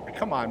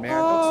 Come on, man,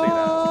 don't say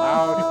that out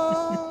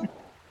loud.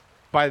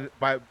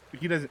 by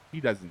he doesn't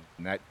mean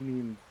that.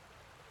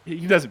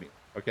 He doesn't mean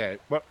it, okay.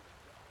 But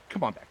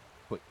come on back,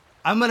 please.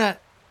 I'm gonna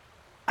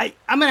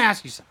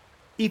ask you something.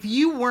 If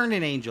you weren't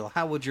an angel,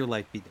 how would your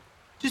life be different?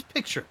 Just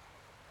picture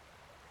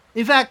it.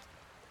 In fact,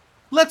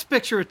 let's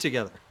picture it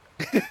together.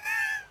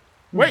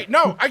 Wait,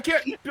 no, I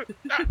can't.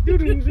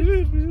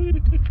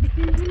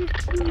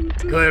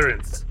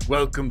 Clarence,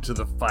 welcome to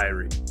the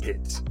fiery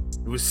pit.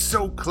 It was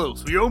so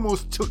close. We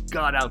almost took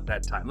God out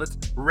that time. Let's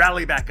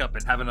rally back up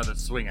and have another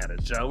swing at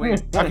it, shall we?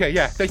 Okay,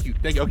 yeah, thank you.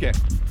 Okay.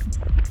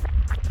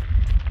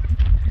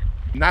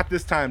 Not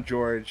this time,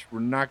 George.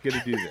 We're not going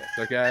to do this,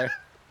 okay?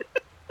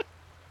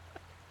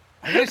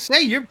 I gotta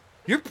say,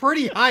 you're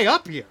pretty high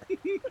up here.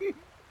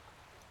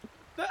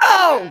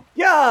 Oh,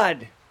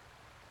 God!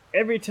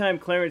 Every time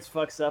Clarence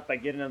fucks up, I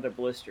get another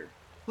blister.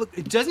 Look,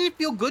 doesn't it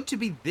feel good to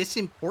be this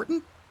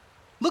important?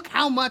 Look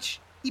how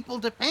much people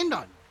depend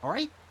on you, all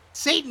right?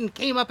 Satan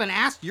came up and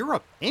asked your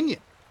opinion.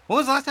 When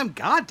was the last time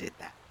God did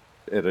that?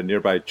 At a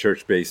nearby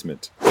church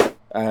basement.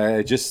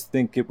 I just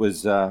think it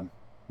was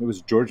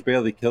George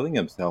Bailey killing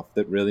himself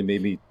that really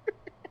made me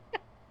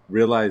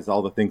realize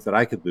all the things that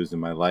I could lose in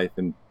my life,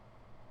 and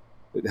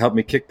it helped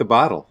me kick the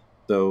bottle.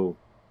 So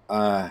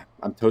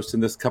I'm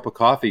toasting this cup of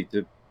coffee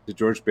to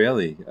George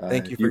Bailey.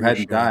 Thank you. If you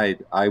hadn't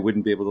died, I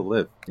wouldn't be able to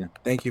live. Yeah.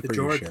 Thank you for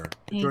your share.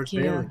 Thank George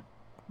you. Bailey.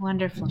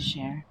 Wonderful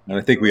share. And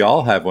I think we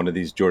all have one of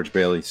these George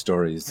Bailey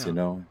stories, you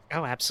know.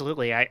 Oh,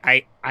 absolutely.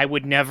 I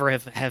would never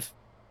have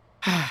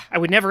I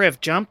would never have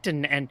jumped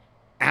and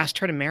asked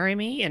her to marry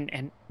me.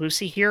 And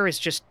Lucy here is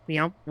just,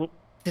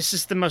 this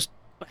is the most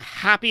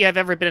happy I've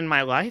ever been in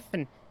my life.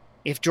 And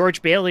if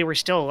George Bailey were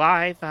still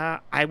alive,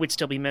 I would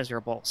still be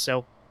miserable.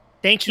 So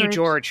thank you,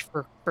 George,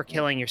 for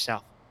killing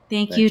yourself.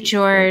 Thank you,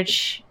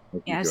 George.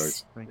 Thank you,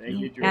 Yes. George. Thank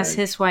you, George. As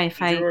his wife,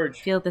 Thank you, I George.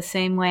 feel the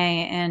same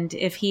way. And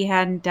if he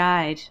hadn't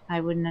died,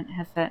 I wouldn't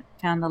have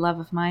found the love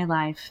of my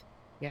life.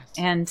 Yes.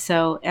 And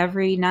so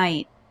every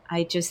night,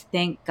 I just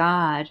thank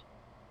God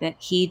that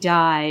he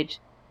died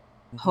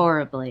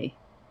horribly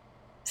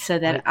so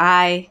that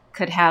I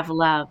could have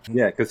love.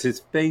 Yeah, because his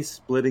face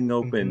splitting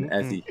open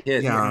as he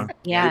hit. Yeah.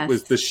 Yes. It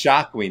was the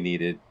shock we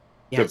needed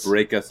Yes. to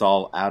break us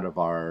all out of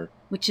our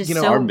Which is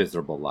our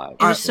miserable lives.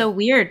 It was so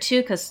weird,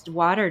 too, because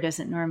water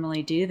doesn't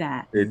normally do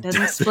that. It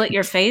doesn't split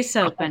your face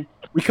open.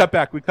 We cut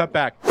back.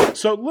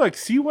 So look,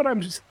 see what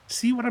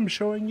I'm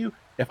showing you?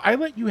 If I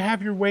let you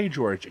have your way,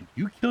 George, and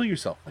you kill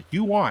yourself like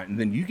you want, and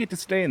then you get to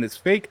stay in this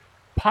fake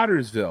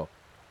Pottersville,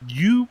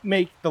 you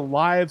make the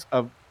lives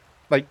of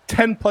like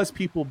 10 plus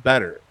people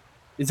better.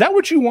 Is that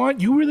what you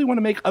want? You really want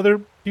to make other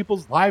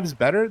people's lives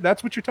better?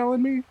 That's what you're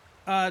telling me?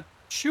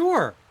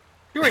 Sure.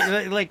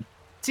 Like,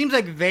 seems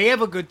like they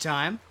have a good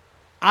time.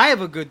 I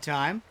have a good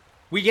time.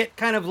 We get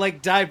kind of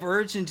like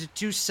diverged into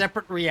two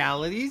separate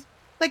realities.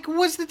 Like,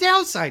 what's the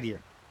downside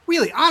here?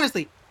 Really,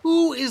 honestly,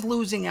 who is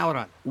losing out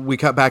on it? We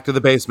cut back to the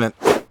basement.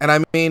 And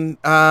I mean,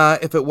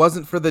 if it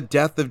wasn't for the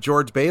death of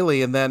George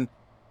Bailey and then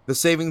the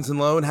savings and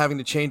loan having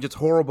to change its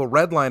horrible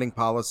redlining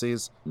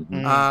policies,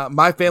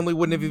 my family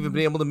wouldn't have even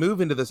been able to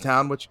move into this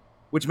town,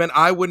 which meant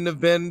I wouldn't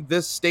have been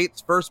this state's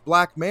first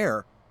black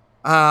mayor.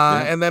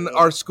 And then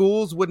our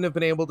schools wouldn't have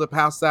been able to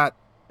pass that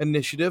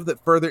initiative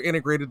that further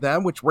integrated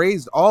them, which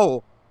raised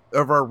all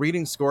of our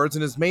reading scores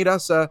and has made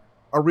us a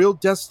real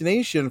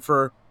destination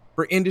for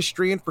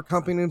industry and for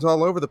companies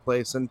all over the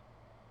place. And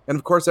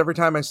of course, every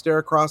time I stare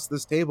across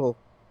this table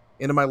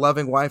into my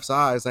loving wife's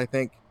eyes, I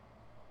think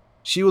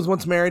she was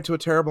once married to a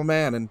terrible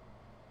man, and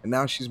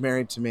now she's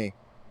married to me.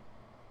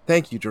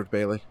 Thank you, George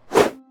Bailey.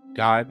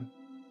 God.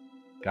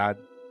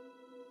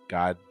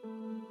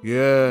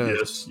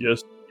 Yes.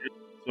 Yes,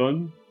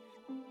 son.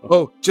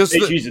 Oh, just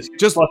Hey, the, Jesus, get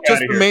just the fuck just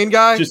outta the here. main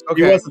guy. He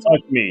Okay. wants to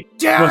talk to me.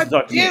 He wants Dad, to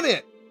talk to me. damn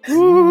it!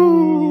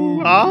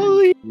 Ooh,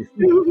 Ollie.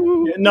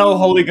 Yeah, no,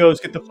 Holy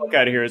Ghost, get the fuck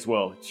out of here as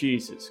well.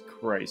 Jesus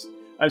Christ.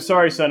 I'm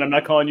sorry, son. I'm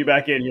not calling you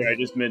back in here. I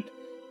just meant...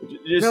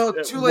 No,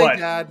 too late, what?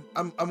 Dad.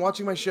 I'm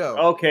watching my show.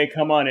 Okay,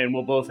 come on in.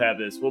 We'll both have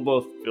this. We'll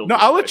both feel No,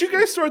 this I'll let you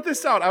question. guys sort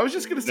this out. I was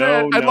just gonna say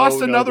No, I lost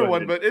no, another go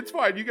one, ahead. but it's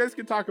fine. You guys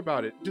can talk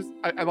about it. Just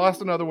I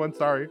lost another one.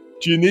 Sorry.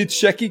 Do you need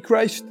Sheki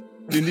Christ?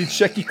 Do you need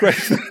Sheki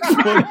Christ?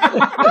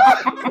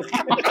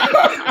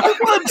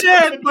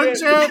 Legit.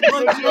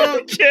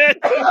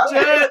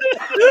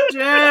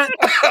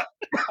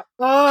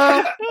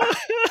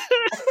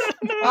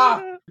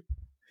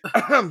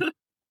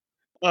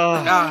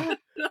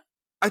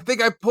 I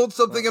think I pulled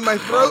something in my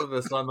throat.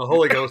 This on the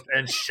Holy Ghost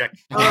and Sheki.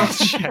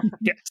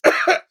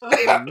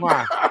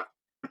 Mwah.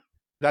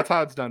 That's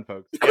how it's done,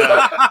 folks.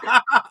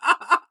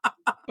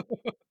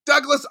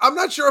 Douglas, I'm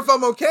not sure if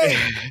I'm okay.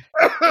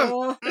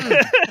 Oh,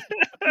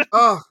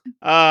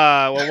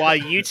 Well, while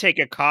you take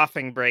a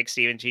coughing break,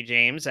 Stephen G.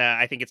 James,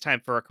 I think it's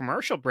time for a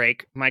commercial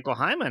break. Michael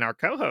Hyman, our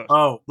co-host.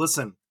 Oh,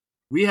 listen.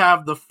 We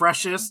have the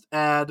freshest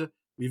ad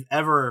we've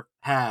ever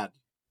had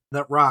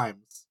that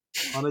rhymes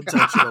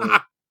unintentionally.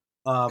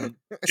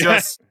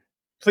 Just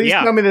Please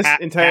Yeah, tell me this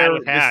ad entire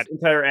with ad.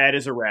 ad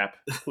is a rap,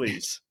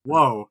 please.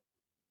 whoa.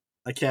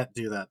 I can't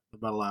do that. I'm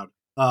not allowed.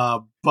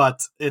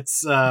 But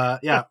it's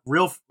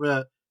real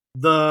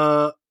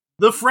the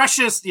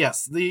freshest,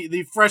 yes,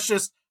 the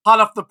freshest hot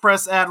off the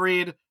press ad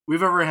read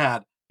we've ever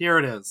had. Here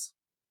it is.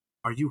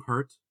 Are you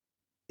hurt?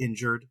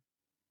 Injured?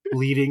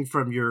 Bleeding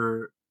from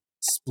your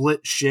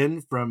split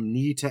shin from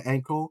knee to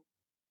ankle?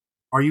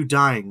 Are you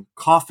dying,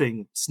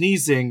 coughing,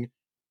 sneezing,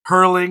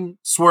 hurling,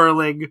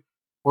 swirling,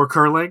 or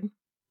curling?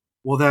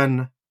 Well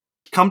then,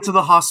 come to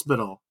the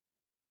hospital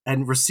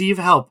and receive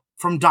help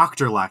from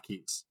Dr.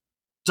 Lackeys.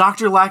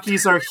 Dr.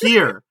 Lackeys are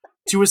here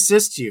to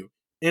assist you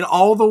in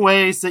all the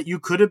ways that you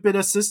could have been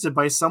assisted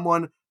by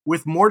someone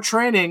with more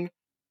training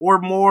or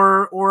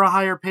a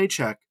higher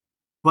paycheck,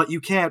 but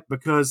you can't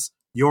because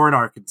you're in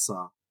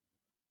Arkansas.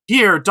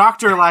 Here,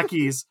 Dr.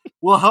 Lackeys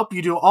will help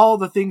you do all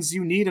the things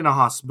you need in a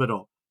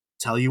hospital.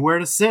 Tell you where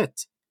to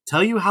sit.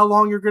 Tell you how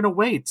long you're going to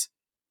wait.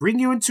 Bring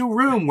you into a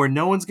room where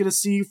no one's going to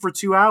see you for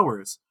 2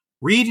 hours.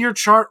 Read your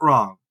chart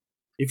wrong.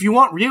 If you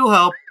want real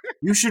help,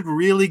 you should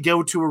really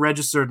go to a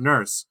registered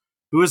nurse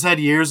who has had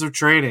years of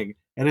training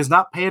and is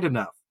not paid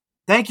enough.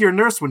 Thank your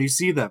nurse when you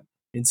see them.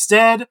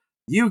 Instead,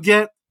 you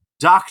get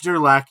Dr.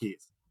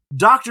 Lackeys.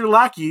 Dr.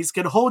 Lackeys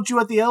can hold you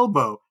at the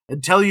elbow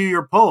and tell you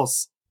your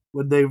pulse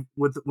with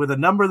a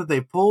number that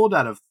they pulled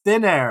out of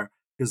thin air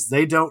because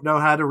they don't know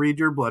how to read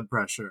your blood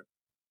pressure.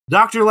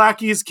 Dr.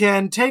 Lackeys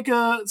can take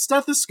a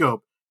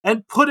stethoscope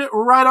and put it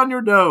right on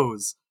your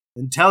nose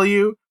and tell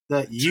you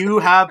that you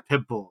have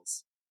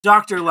pimples.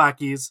 Dr.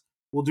 Lackeys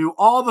will do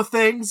all the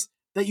things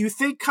that you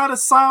think kind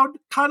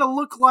of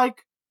look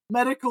like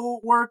medical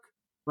work,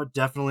 but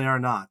definitely are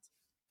not.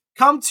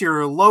 Come to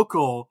your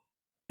local,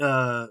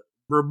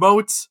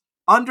 remote,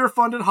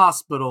 underfunded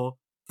hospital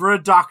for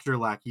a Dr.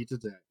 Lackey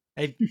today.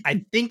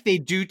 I think they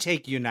do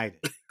take United.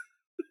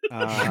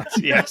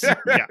 Yes.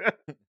 Yeah.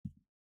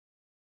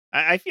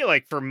 I feel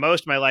like for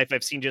most of my life,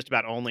 I've seen just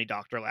about only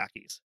Dr.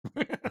 Lackeys.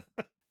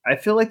 I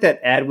feel like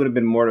that ad would have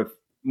been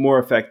more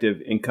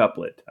effective in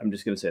couplet. I'm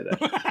just going to say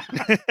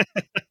that.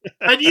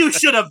 And you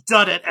should have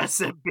done it,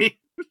 SMB.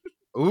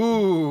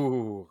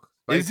 ooh.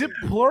 Is it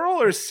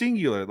plural or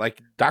singular?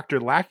 Like Dr.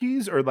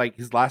 Lackeys, or like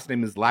his last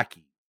name is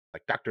Lackey?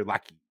 Like Dr.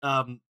 Lackey.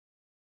 I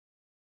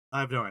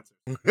have no answer.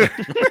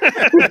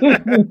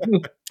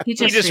 He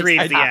just reads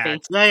reads the copy.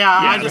 ads. Yeah,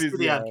 I Yeah, just do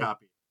the ad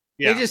copy.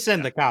 Yeah. They just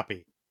send the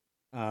copy.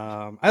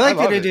 I like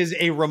love that it it. is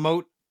a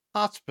remote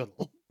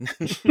hospital.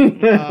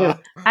 I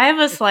have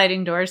a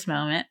sliding doors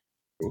moment.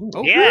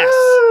 Yes.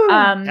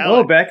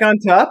 Oh, back on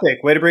topic.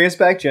 Way to bring us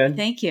back, Jen.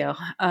 Thank you.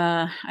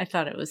 I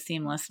thought it was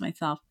seamless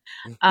myself.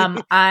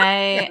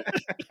 I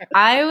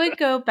would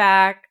go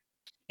back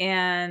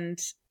and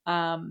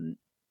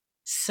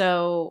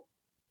so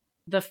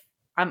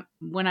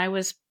when I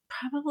was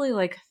probably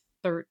like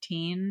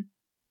 13,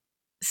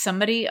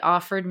 somebody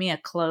offered me a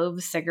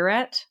clove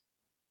cigarette.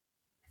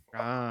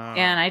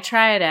 And I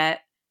tried it,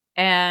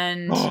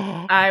 and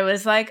I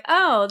was like,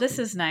 "Oh, this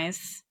is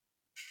nice.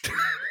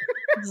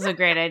 This is a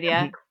great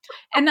idea."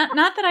 And not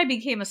that I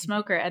became a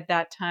smoker at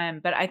that time,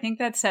 but I think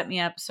that set me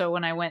up. So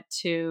when I went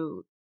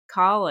to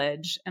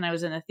college and I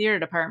was in the theater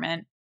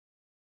department,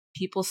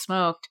 people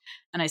smoked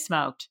and I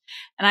smoked.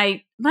 And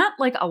I, not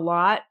like a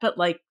lot, but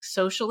like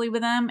socially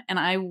with them. And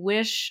I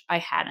wish I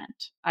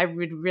hadn't. I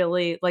would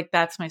really, like,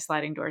 that's my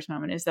sliding doors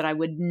moment, is that I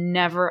would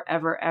never,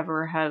 ever,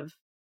 ever have,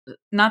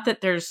 not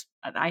that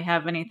I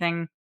have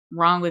anything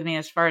wrong with me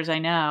as far as I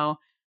know,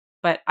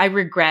 but I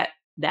regret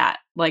that.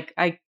 Like,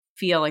 I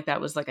feel like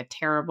that was like a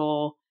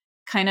terrible,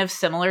 kind of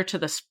similar to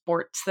the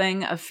sports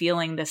thing of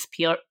feeling this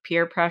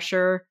peer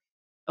pressure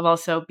of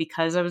also,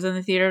 because I was in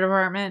the theater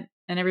department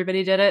and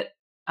everybody did it.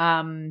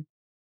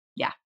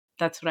 Yeah,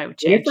 that's what I would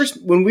change.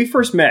 When we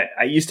first met,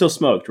 you still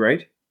smoked,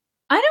 right?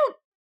 I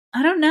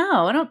don't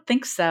know. I don't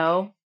think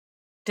so.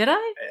 Did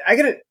I? I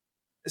gotta,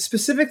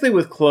 specifically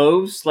with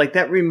cloves, like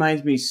that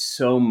reminds me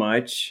so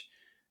much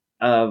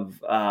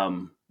of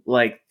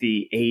like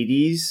the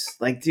 80s.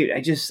 Like, dude,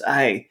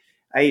 I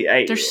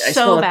They're so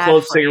smell a bad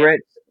clove for you. cigarette.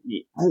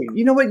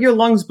 You know what? Your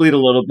lungs bleed a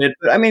little bit,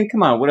 but I mean,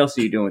 come on, what else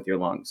are you doing with your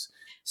lungs?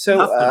 So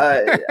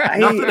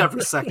Nothing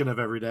every second of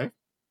every day.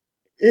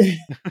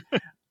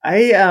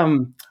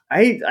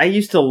 I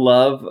used to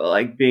love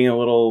like being a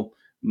little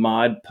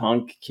mod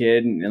punk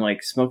kid and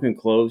like smoking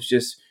cloves.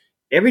 Just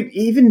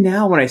even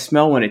now when I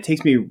smell one, it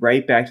takes me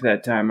right back to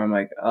that time. I'm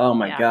like, oh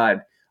my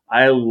God,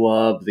 I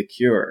love The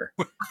Cure,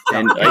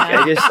 and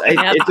like,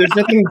 there's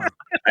nothing.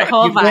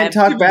 You can't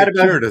talk bad about.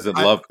 The Cure doesn't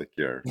love The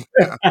Cure.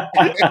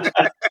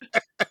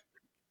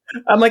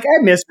 I'm like,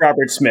 I miss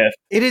Robert Smith.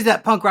 It is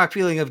that punk rock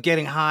feeling of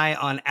getting high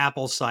on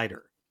apple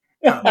cider.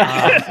 Well,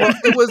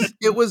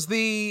 it was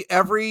the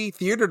every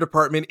theater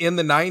department in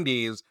the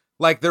 90s.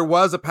 Like, there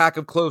was a pack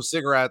of clove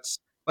cigarettes.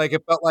 Like,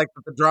 it felt like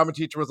the drama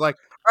teacher was like,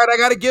 all right, I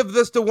got to give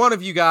this to one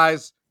of you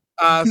guys.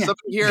 Somebody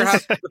here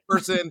has to be the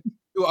person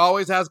who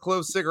always has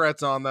clove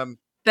cigarettes on them.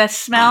 The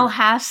smell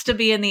has to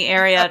be in the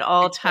area at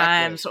all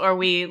times, or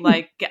we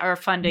like our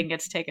funding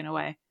gets taken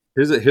away.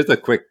 Here's a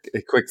quick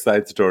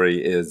side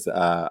story. Is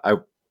I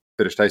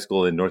finished high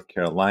school in North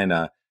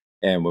Carolina,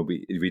 and when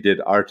we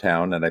did Our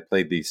Town, and I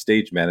played the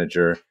stage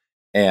manager,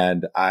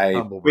 and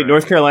wait,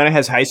 North Carolina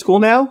has high school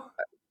now?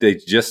 They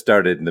just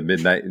started in the mid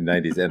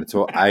 90s, and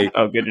so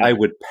I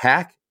would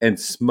pack and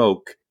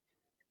smoke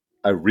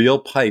a real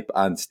pipe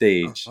on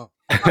stage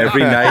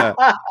every night,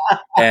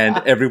 and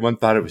everyone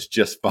thought it was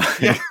just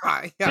fine.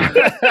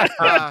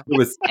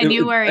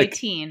 You were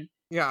 18.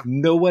 Yeah.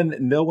 No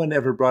one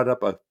ever brought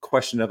up a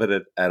question of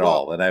it at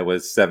all, and I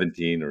was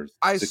 17 or 16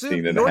 I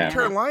assume and North a half.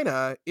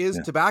 Carolina is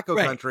tobacco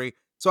country,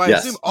 so I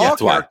Yes, assume all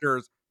that's why.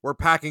 characters were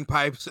packing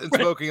pipes and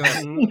smoking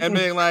them and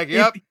being like,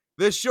 "Yep,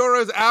 this sure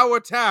is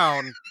our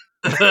town."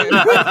 Also,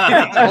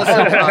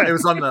 it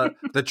was on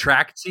the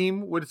track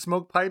team would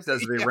smoke pipes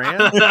as they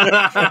ran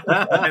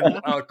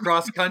and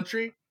cross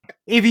country.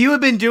 If you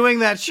had been doing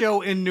that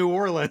show in New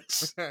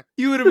Orleans,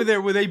 you would have been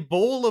there with a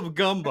bowl of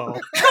gumbo.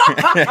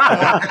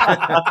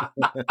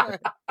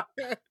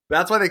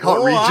 That's why they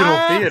call it regional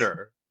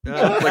theater.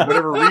 Like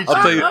whatever region.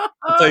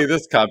 I'll tell you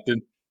this,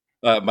 Compton.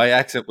 My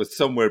accent was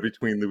somewhere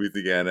between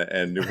Louisiana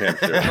and New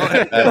Hampshire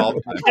at all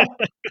times.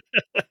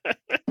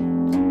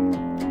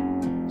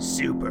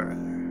 Super.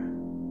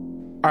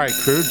 All right,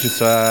 crew.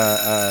 Just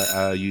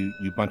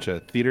you bunch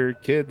of theater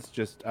kids,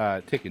 just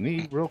take a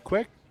knee real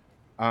quick.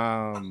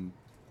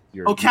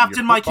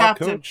 Captain, my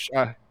captain. Coach,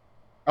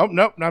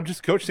 no, I'm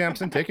just Coach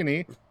Sampson. Take a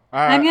knee.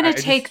 I'm gonna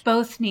take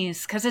both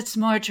knees because it's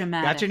more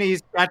dramatic. Got your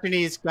knees. Got your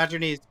knees. Got your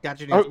knees.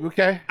 Got your knees. Oh,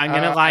 okay. I'm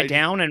gonna lie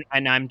down and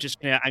I'm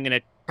gonna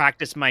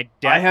practice my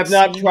death. I have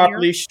not scene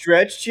properly here.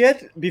 stretched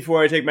yet.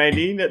 Before I take my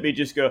knee, let me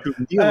just go. To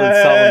kneel in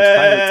solemn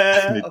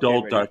silence in a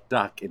dull, ready. dark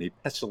dock in a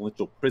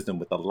pestilential prison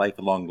with a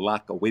lifelong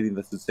lock, awaiting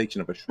the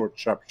sensation of a short,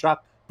 sharp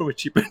shot from a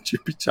cheap and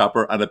chippy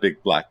chopper on a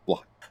big black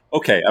block.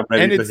 Okay, I'm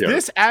ready And to it's hear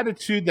this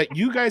attitude that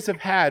you guys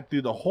have had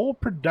through the whole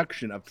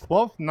production of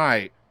 12th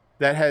Night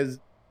that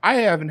I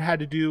haven't had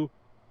to do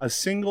a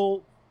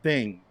single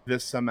thing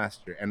this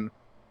semester. And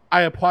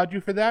I applaud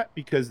you for that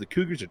because the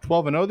Cougars are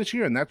 12-0 this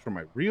year, and that's where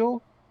my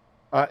real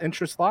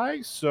interest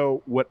lies.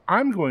 So what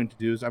I'm going to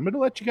do is I'm going to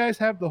let you guys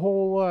have the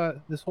whole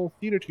this whole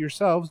theater to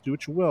yourselves. Do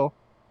what you will.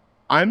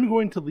 I'm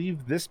going to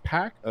leave this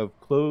pack of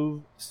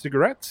clove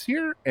cigarettes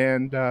here,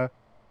 and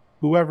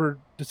whoever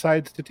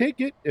decides to take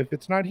it, if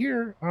it's not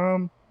here,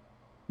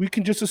 we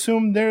can just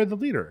assume they're the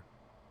leader.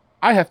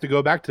 I have to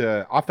go back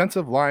to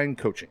offensive line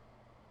coaching.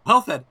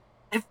 Well then,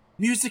 if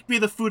music be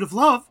the food of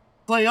love,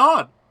 play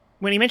on.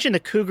 When he mentioned the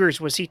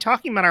Cougars, was he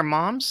talking about our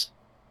moms?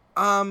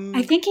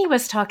 I think he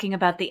was talking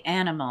about the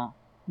animal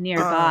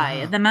nearby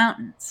in the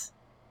mountains.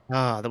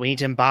 Oh, that we need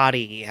to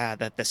embody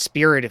the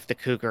spirit of the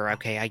cougar.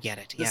 Okay, I get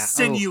it. The Yeah.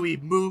 sinewy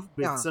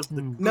movements of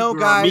the cougar. No,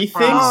 guys, He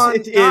come on,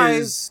 thinks it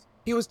guys. is.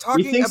 He was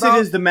talking He thinks about.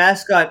 it is the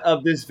mascot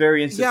of this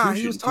very institution, Yeah,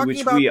 he was to talking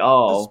which about we the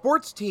all.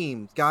 sports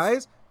teams,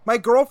 guys. My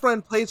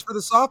girlfriend plays for the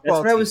softball That's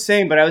what I team. was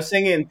saying, but I was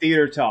saying it in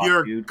theater talk,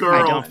 Your dude. girl- I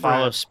Come don't on.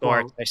 follow Girlfriend.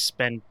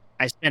 sports.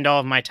 I spend all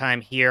of my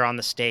time here on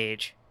the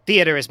stage.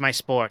 Theater is my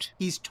sport.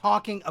 He's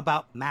talking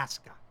about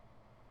mascot.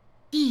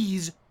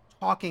 He's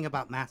talking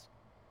about mascot.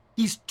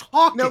 He's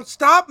talking. No,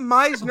 stop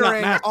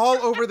Meisnering Matt. all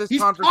over this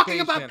He's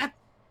conversation. talking about.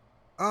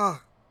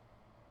 Ah,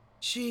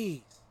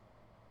 jeez.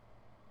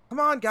 Come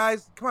on,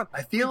 guys. Come on.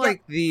 I feel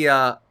like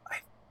I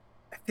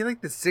feel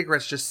like the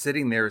cigarette's just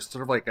sitting there is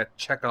sort of like a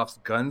Chekhov's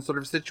gun sort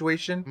of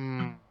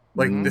situation.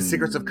 Like the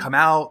cigarettes have come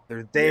out,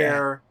 they're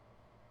there.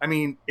 I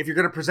mean, if you're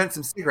going to present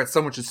some cigarettes,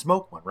 someone should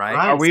smoke one, right?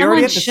 Are we Someone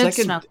already at the should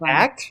second smoke one.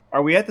 act?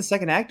 Are we at the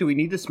second act? Do we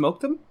need to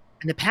smoke them?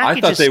 And the I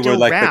package thought is they were still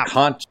like wrapped. the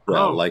conch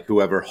shell, Oh. like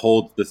whoever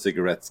holds the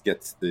cigarettes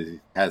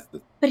has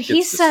the. But he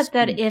gets the said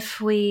that spoon. if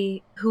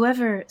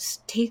whoever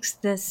takes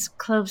this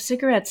clove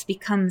cigarettes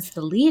becomes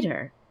the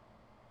leader.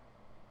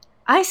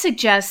 I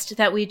suggest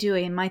that we do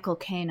a Michael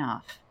Caine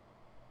off.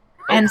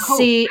 And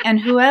see, and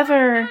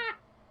whoever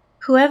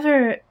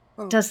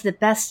does the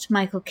best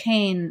Michael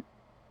Caine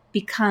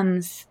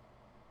becomes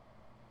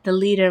the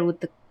leader with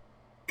the.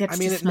 Gets I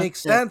mean, to it smoke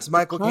makes the- sense. the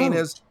Michael Caine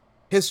cloves. is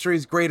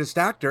history's greatest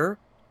actor.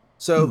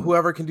 So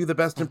whoever can do the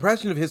best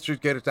impression of history's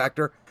greatest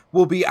actor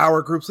will be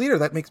our group's leader.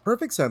 That makes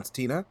perfect sense,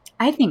 Tina.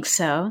 I think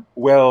so.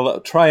 Well,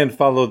 try and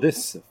follow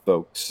this,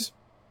 folks.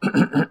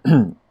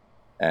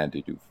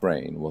 Andy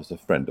Dufresne was a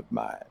friend of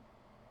mine.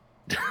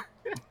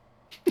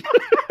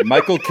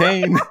 Michael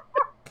Caine.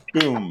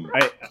 Boom.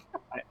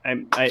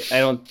 I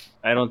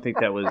don't think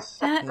that was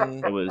That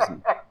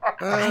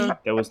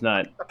that was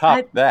not.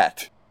 Top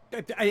that.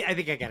 I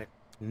think I got it.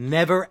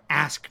 Never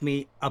ask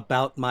me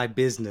about my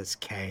business,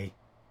 Kay.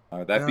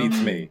 That beats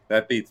me.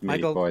 That beats me,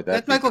 Michael, boy.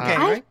 that's That Michael beats me.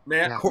 Caine, right?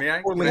 May I? May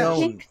I? Poorly I owned.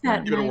 think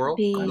that Give it a might whirl.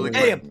 be. Really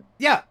Hey, quick.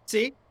 yeah.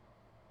 See,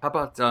 How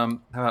about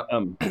I'm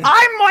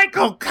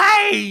Michael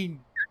Caine.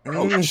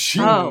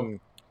 Oh.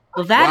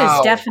 Well, that is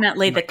Wow.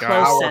 definitely the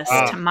closest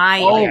to my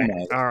Oh ear.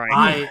 my! All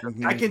right.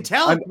 I can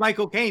tell it's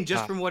Michael Caine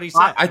just from what he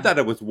said. I thought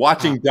it was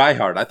watching Die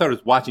Hard. I thought it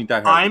was watching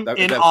Die Hard. I'm that,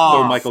 in that's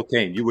awe. so Michael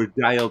Caine. You were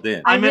dialed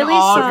in. I I'm in really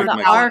awe saw of the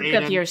your arc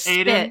talent, of your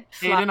Aiden.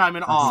 spit. Aiden, I'm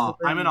in awe.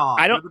 I'm in awe.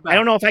 I You're don't. the best. I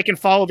don't know if I can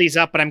follow these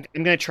up, but I'm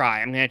gonna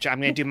try. I'm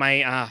gonna do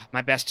my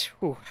my best.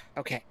 Whew,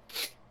 okay.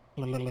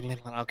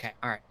 Okay.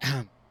 All right.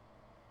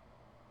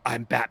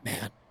 I'm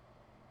Batman.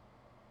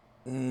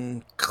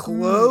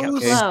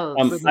 Close.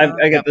 Close.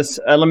 I got this.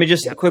 Let me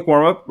just Yep. quick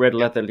warm up. Red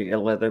leather,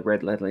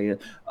 red leather.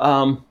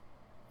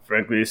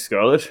 Frankly,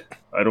 Scarlet,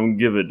 I don't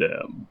give a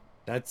damn.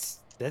 That's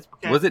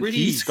Was it pretty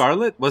he easy.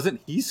 Scarlet? Wasn't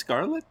he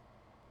Scarlet?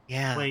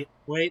 Yeah.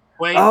 Wait.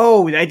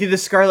 Oh, I did the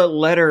Scarlet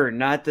Letter,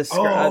 not the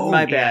Scarlet. Oh,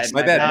 my yes. bad.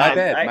 My bad. My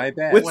bad. I- My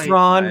bad.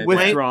 Withdrawn. My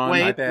Withdrawn.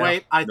 bad. My Wait.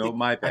 bad. I No, think,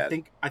 my bad.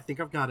 I think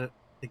I've got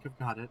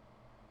it.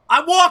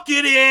 I'm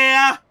walking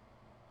here.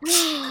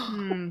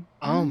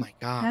 Oh my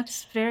god.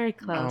 That's very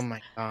close. Oh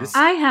my god.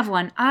 I have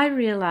one. I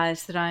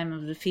realize that I'm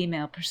of the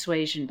female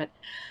persuasion, but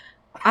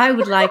I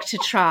would like to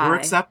We're try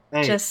accept.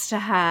 Hey, just to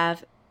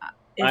have.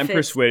 if I'm it's-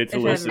 persuaded to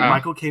if listen. ever-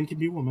 Michael Caine can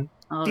be a woman.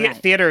 All The- right.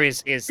 Theater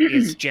is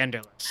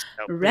genderless.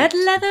 So Red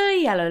please. leather,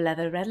 yellow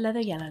leather, red leather,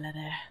 yellow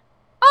leather.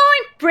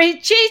 I'm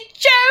Bridget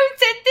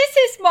Jones, and this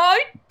is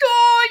my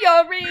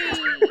diary.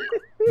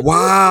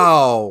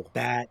 Wow.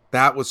 that.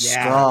 That was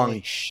Yeah. strong.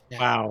 Holy shit.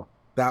 Wow,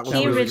 That was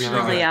He really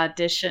originally strong.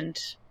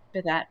 auditioned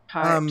for that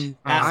part. that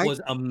I,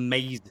 was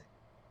amazing.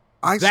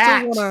 I that-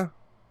 still wanna.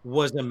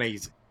 Was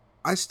amazing.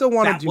 I still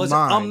want to That do was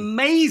mine.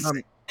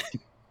 amazing.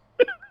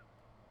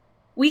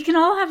 We can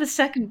all have a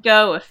second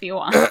go if you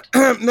want.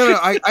 no.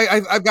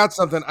 I've got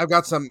something. I've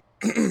got some.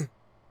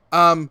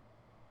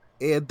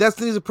 Yeah,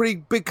 Destiny's a pretty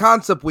big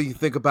concept when you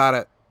think about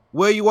it.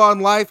 Where you are in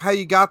life, how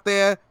you got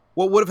there,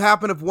 what would have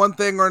happened if one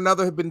thing or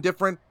another had been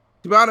different.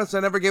 To be honest, I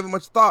never gave it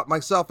much thought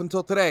myself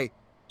until today,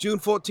 June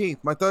 14th,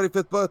 my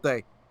 35th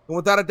birthday, and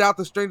without a doubt,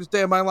 the strangest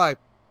day of my life.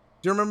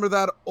 Do you remember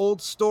that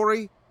old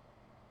story?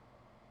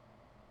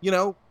 You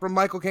know, from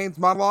Michael Caine's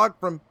monologue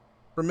from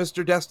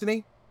Mr.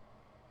 Destiny?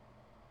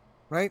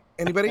 Right?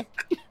 Anybody?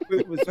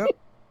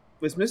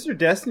 Was Mr.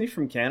 Destiny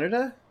from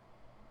Canada?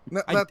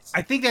 No, I that's.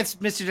 think that's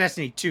Mr.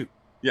 Destiny 2.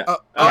 Yeah. Oh,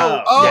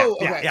 yeah,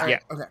 okay, yeah,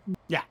 all right,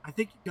 okay. I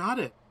think you got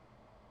it.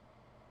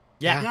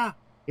 Yeah. Yeah.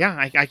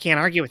 Yeah, I can't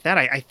argue with that.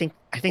 I think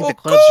Well, the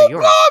clothes are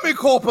yours. Blimey,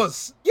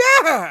 Corpus!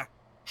 Yeah!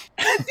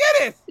 I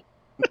did it!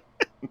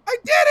 I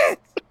did it!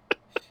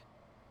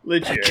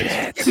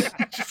 Legit.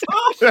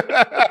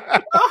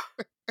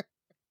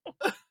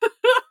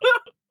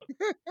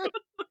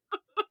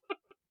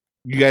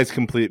 You guys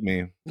complete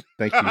me.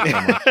 Thank you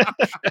so much.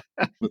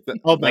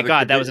 Oh my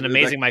god, that was an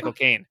amazing Michael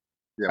Caine.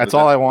 Yeah, That's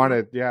all I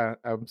wanted. Yeah,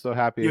 I'm so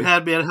happy. You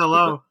had me at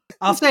hello.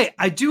 I'll say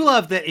I do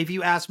love that if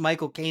you ask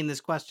Michael Caine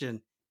this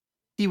question,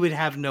 he would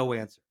have no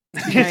answer.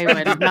 Yeah, he He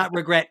would. would not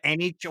regret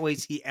any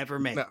choice he ever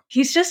made. No.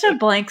 He's just a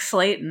blank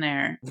slate in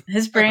there.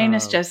 His brain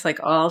is just like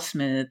all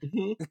smooth.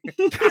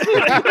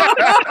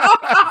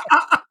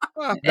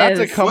 That's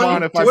a Is- come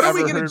on if I've What are ever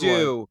we gonna heard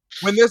do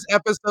when this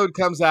episode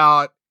comes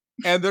out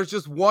and there's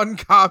just one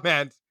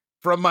comment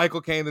from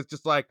Michael Caine that's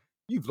just like,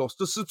 "You've lost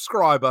a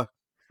subscriber."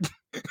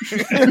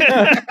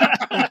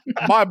 one.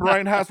 My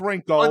brain has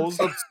wrinkles.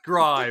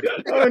 unsubscribe.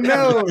 Oh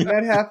no,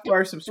 not half of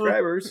our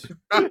subscribers.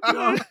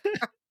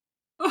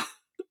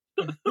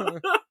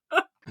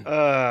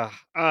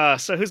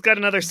 So who's got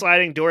another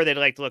sliding door they'd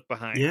like to look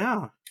behind?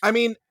 Yeah. I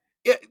mean,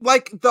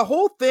 like the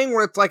whole thing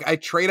where it's like I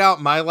trade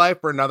out my life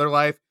for another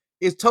life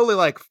is totally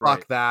like fuck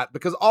Right. that,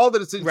 because all the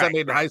decisions I Right,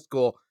 made in right. high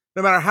school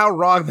no matter how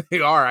wrong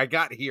they are, I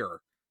got here.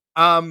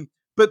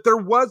 But there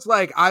was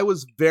like, I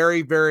was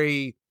very,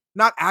 very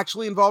not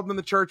actually involved in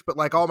the church, but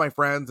like all my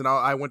friends and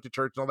I went to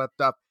church and all that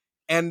stuff.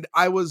 And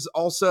I was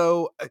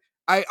also,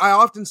 I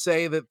often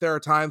say that there are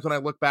times when I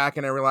look back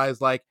and I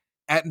realize like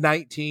at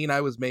 19,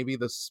 I was maybe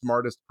the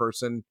smartest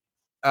person.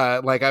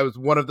 Like I was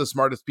one of the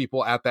smartest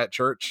people at that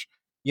church,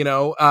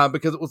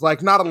 because it was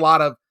like not a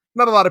lot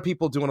of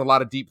people doing a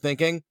lot of deep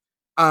thinking.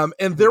 And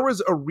there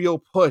was a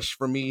real push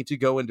for me to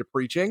go into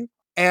preaching.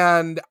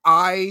 And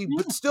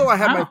but still I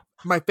had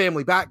my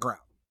family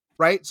background,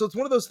 right? So it's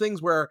one of those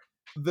things where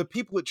the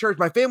people at church,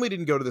 my family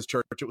didn't go to this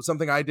church. It was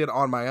something I did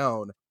on my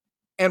own.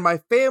 And my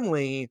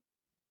family,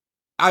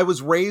 I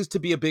was raised to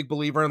be a big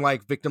believer in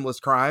like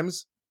victimless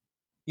crimes,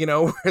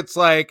 where it's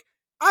like,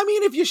 I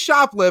mean, if you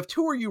shoplift,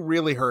 who are you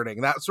really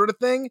hurting? That sort of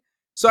thing.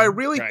 So I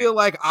really feel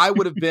like I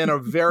would have been a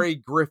very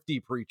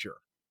grifty preacher.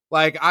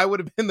 Like I would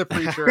have been the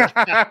preacher.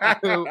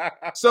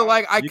 So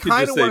like I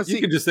kind of want to see.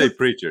 You can just say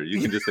preacher. You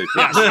can just say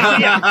preacher.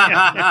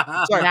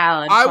 Sorry,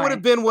 I would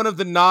have been one of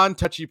the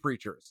non-touchy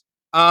preachers.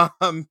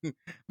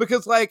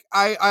 Because like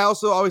I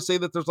also always say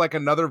that there's like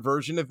another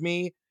version of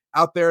me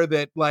out there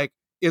that like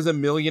is a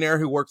millionaire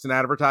who works in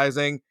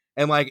advertising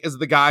and like is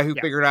the guy who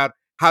figured out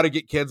how to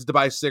get kids to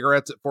buy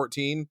cigarettes at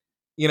 14.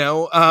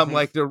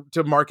 Like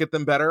to market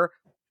them better.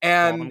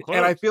 And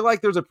I feel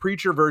like there's a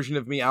preacher version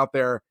of me out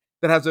there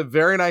that has a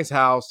very nice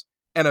house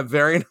and a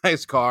very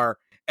nice car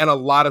and a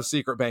lot of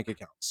secret bank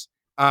accounts.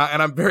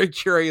 And I'm very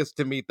curious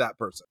to meet that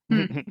person.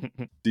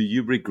 Do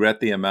you regret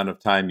the amount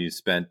of time you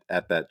spent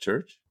at that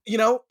church?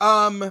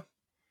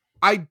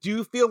 I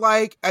do feel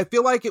like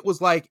it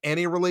was like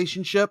any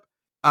relationship.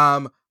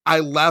 I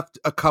left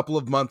a couple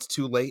of months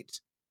too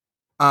late.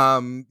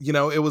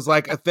 It was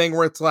like a thing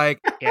where it's like,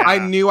 I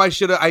knew I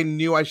should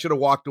have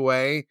walked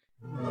away.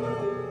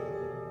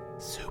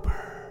 Super.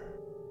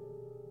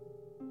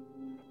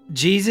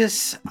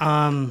 Jesus,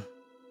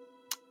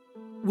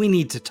 we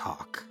need to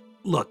talk.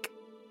 Look,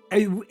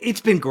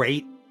 it's been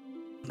great.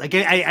 Like,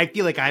 I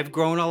feel like I've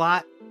grown a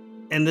lot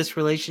in this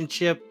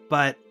relationship,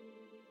 but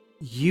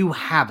you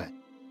haven't.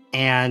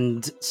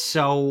 And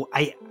so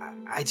I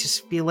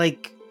just feel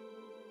like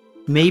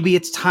maybe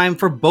it's time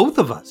for both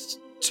of us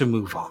to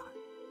move on.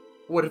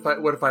 What if I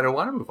don't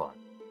want to move on?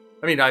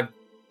 I mean, I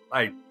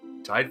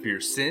died for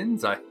your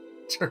sins. I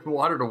turned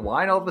water to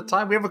wine all the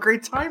time. We have a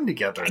great time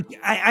together.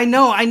 I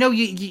know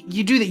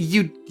you do that.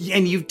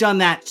 You've done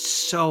that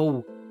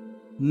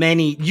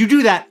you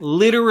do that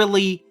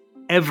literally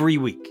every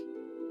week.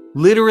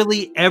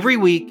 Literally every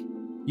week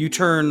you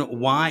turn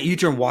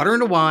water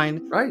into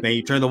wine. Right. Then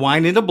you turn the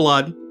wine into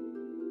blood.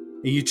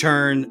 And you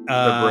turn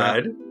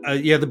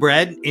the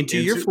bread into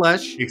your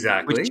flesh.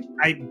 Exactly. Which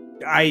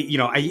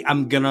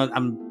I'm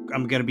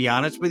gonna be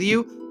honest with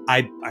you.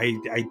 I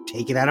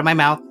take it out of my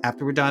mouth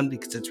after we're done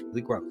because it's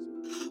really gross.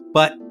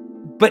 But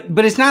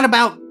it's not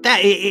about that.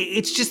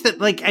 It's just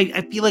that like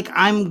I feel like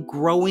I'm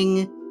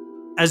growing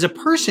as a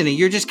person, and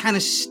you're just kind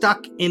of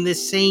stuck in the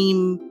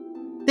same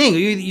thing.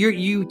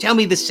 You tell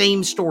me the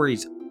same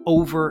stories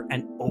over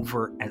and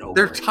over and over.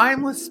 They're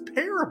timeless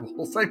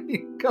parables. I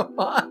mean, come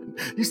on.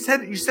 You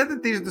said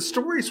that the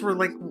stories were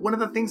like one of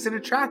the things that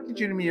attracted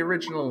you to me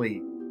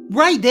originally.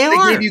 Right, they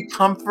are. They gave you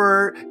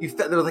comfort. You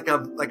felt there was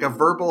like a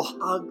verbal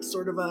hug,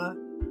 sort of a.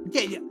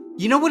 Yeah.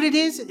 You know what it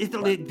is?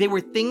 They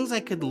were things I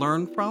could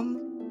learn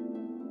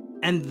from,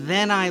 and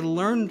then I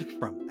learned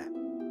from them,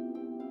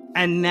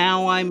 and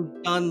now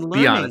I'm done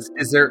learning. Be honest.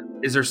 Is there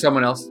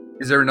someone else?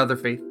 Is there another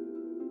faith?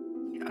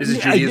 Is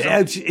it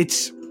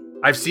Judaism?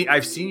 I've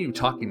seen you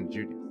talking to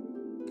Judaism.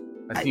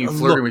 I've seen you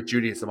flirting with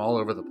Judaism all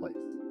over the place.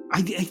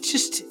 I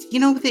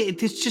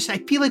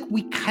feel like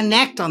we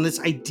connect on this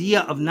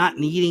idea of not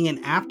needing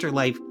an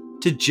afterlife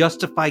to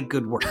justify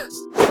good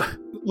works.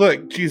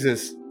 Look,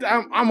 Jesus,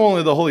 I'm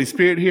only the Holy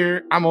Spirit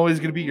here. I'm always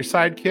going to be your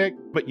sidekick.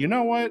 But you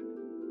know what?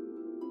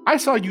 I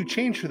saw you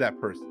change for that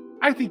person.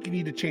 I think you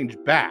need to change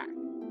back.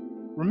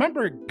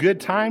 Remember a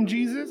good time,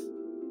 Jesus?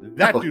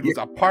 That dude was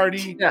a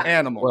party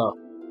animal. Well,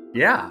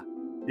 yeah.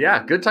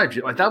 Yeah, good time.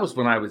 Like, that was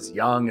when I was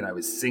young and I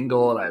was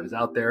single and I was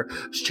out there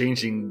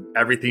changing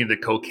everything into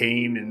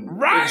cocaine. And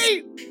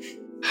right!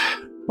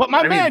 But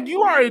my man,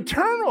 you are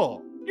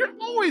eternal. You're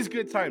always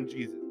good time,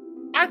 Jesus.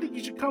 I think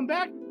you should come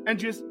back and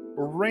just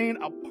rain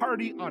a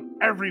party on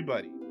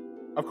everybody.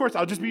 Of course,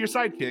 I'll just be your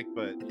sidekick,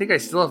 but... I think I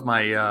still have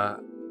my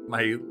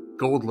my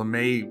gold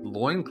lame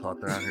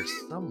loincloth around here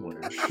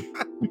somewhere. Let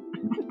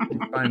me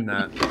find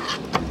that.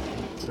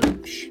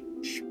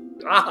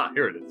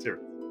 Here it is. Here it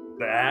is.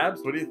 The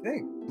abs, what do you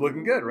think?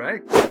 Looking good,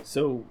 right?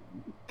 So,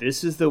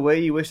 this is the way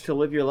you wish to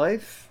live your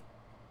life?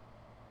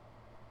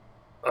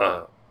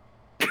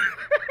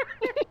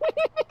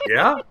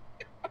 Yeah?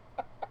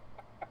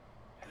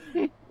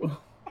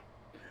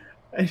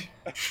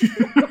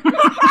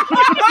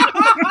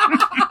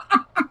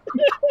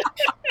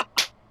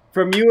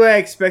 From you, I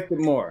expected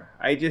more.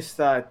 I just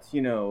thought,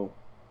 you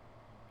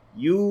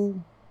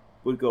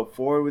would go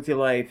forward with your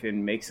life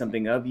and make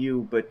something of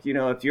you. But,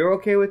 if you're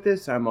okay with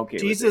this, I'm okay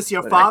with it. Jesus,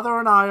 your father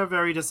and I are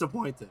very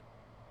disappointed.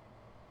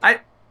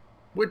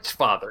 Which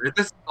father?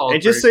 This is all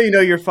And just so great. you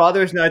know, your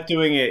father's not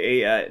doing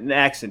an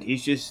accent.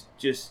 He's just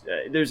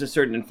there's a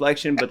certain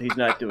inflection, but he's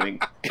not doing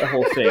the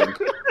whole thing.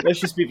 Let's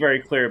just be very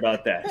clear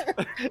about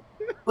that.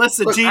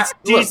 Listen, Look,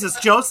 Jesus,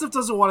 Joseph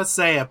doesn't want to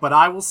say it, but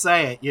I will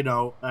say it. You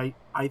know, I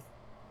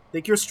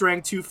think you're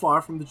straying too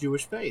far from the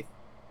Jewish faith.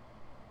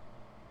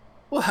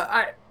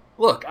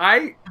 Well,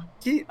 I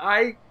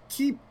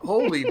keep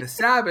holy the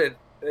Sabbath,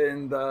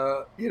 and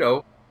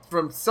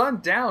from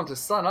sundown to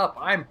sun up,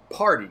 I'm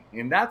partying,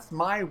 and that's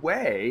my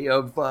way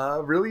of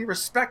really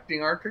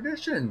respecting our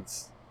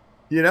traditions.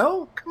 You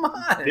know, come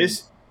on.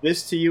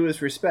 This to you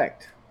is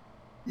respect.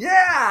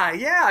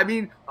 Yeah. I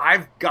mean,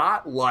 I've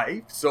got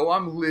life, so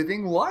I'm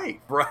living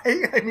life,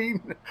 right? I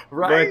mean,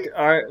 right?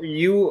 But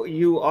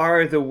you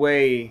are the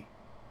way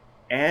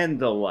and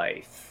the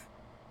life.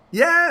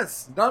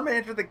 Yes, none may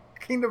enter the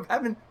kingdom of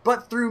heaven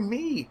but through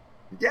me.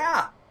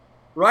 Yeah,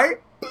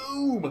 right?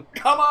 Boom!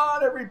 Come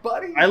on,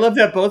 everybody! I love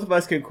that both of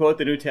us can quote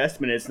the New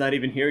Testament. It's not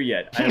even here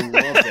yet. I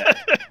love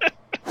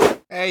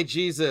that. Hey,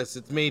 Jesus,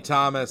 it's me,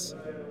 Thomas.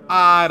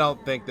 I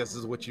don't think this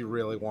is what you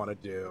really want to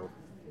do.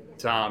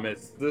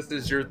 Thomas, this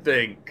is your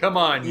thing. Come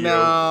on, you.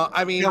 No,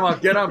 I mean, Come on,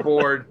 get on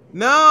board.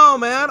 no,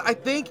 man. I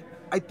think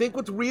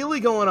what's really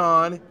going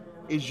on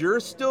is you're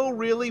still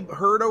really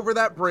hurt over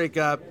that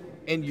breakup,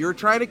 and you're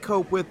trying to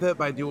cope with it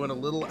by doing a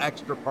little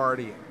extra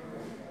partying.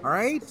 All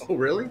right? Oh,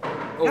 really?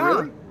 Oh, Yeah.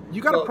 really?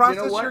 You gotta Well,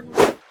 process you know what? your.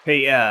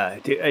 Hey,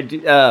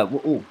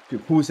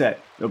 who's that?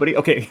 Nobody?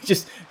 Okay,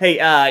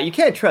 hey, you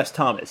can't trust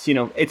Thomas. You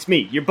know, it's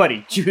me, your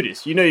buddy,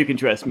 Judas. You know you can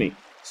trust me.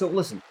 So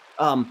listen,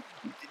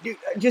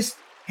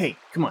 hey,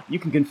 come on, you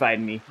can confide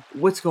in me.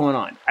 What's going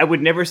on? I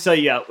would never sell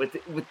you out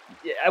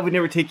I would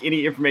never take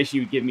any information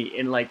you would give me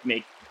and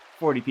make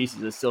 40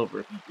 pieces of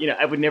silver. You know,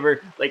 I would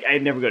never,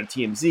 I'd never go to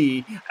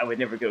TMZ. I would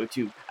never go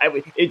to,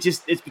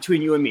 it's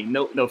between you and me.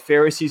 No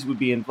Pharisees would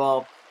be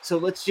involved. So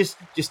let's just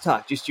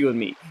talk, just you and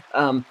me.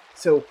 What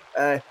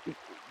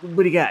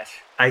do you got?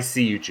 I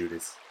see you,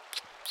 Judas.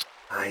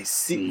 I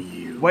see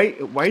you. Why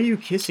are you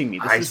kissing me?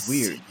 This is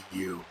weird. See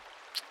you.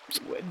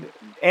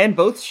 And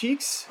both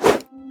cheeks?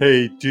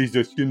 Hey,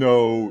 Jesus,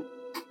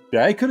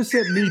 Dad could have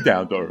sent me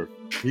down to Earth.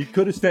 He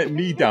could have sent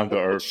me down to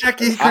Earth.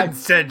 Sheki couldn't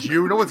send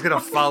you. No one's going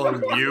to follow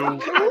you.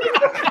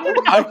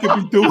 I could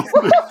be doing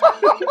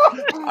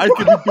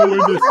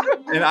this.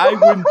 And I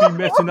wouldn't be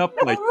messing up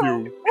like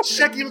you.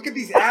 Sheki, look at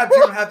these abs.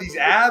 You don't have these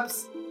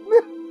abs.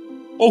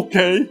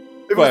 Okay.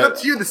 If it was up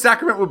to you, the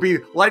sacrament would be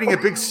lighting a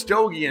big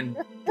stogie and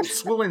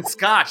swilling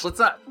scotch.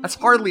 That's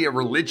hardly a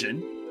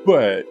religion.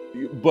 But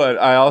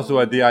I also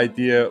had the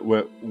idea,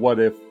 what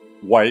if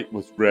white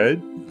was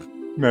red?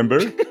 Remember?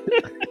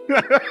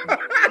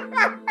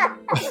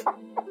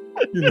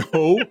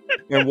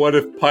 And what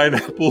if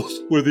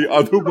pineapples were the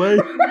other way?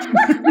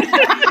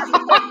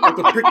 With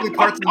the prickly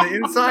parts on the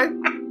inside?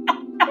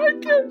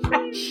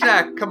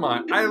 Shaq, come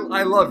on.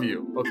 I love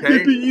you, okay?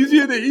 It'd be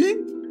easier to eat.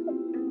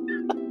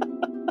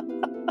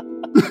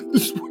 The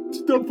sweet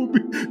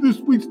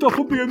stuff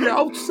will be on the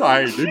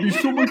outside. It'd be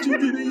so much easier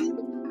to eat.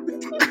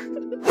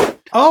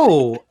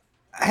 Oh,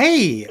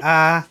 hey,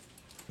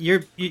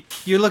 you're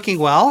looking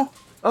well.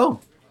 Oh,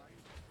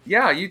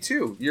 yeah, you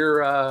too.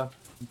 You're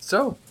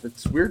so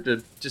it's weird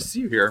to just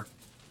see you here.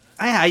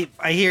 I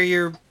hear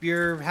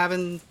you're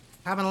having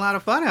a lot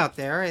of fun out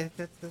there.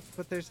 That's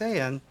what they're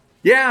saying.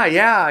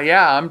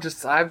 Yeah. I'm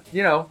just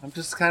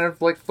kind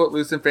of like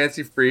footloose and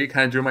fancy free,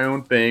 kind of doing my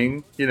own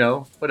thing.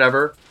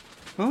 Whatever.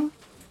 Huh?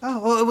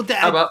 Oh, well,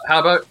 how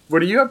about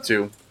what are you up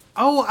to?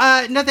 Oh,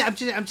 nothing.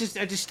 I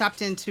just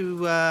stopped in to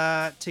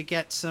get to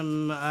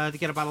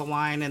get a bottle of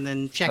wine, and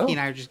then Sheki and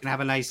I are just gonna have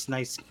a nice,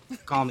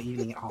 calm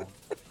evening at home.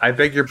 I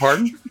beg your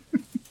pardon?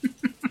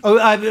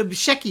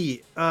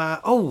 Sheki.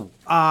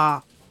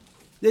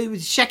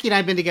 Sheki and I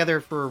have been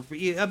together for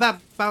about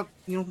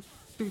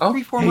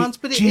 3-4 months,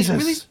 but it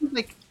really seems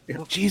like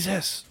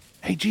Jesus.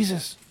 Hey,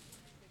 Jesus.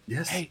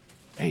 Yes. Hey,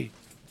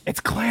 it's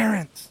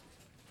Clarence.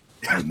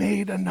 I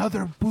made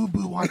another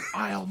boo-boo on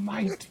aisle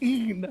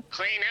 19.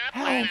 Clean up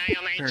on aisle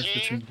Between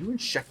 19. you and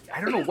Sheki,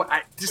 I don't know what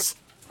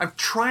I'm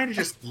trying to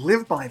just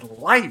live my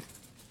life.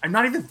 I'm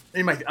not even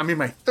I'm in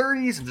my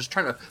 30s. I'm just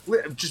trying to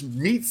just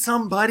meet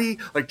somebody,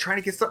 trying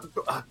to get something.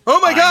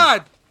 Oh my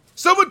God!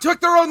 Someone took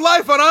their own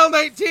life on aisle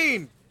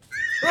 19.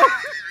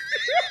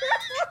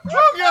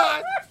 Oh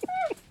God!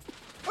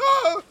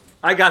 Oh.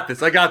 I got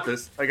this.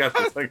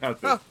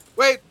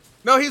 Wait,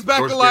 no, he's back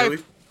George to life.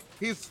 Bailey?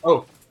 He's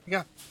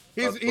Yeah.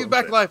 he's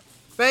back to life.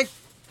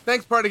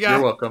 Thanks, party guy.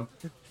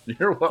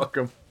 You're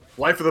welcome.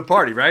 Life of the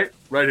party, right?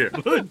 Right here.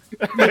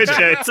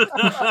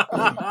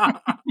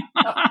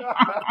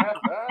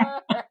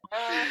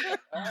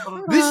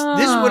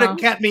 This would have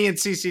kept me in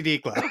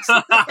CCD class.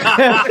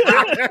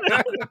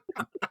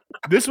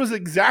 This was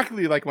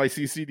exactly like my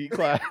CCD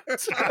class.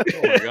 Oh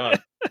my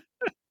God.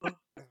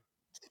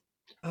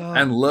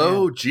 And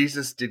lo,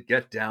 Jesus did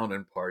get down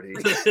and party.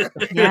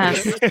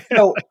 Yes.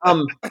 So,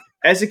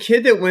 as a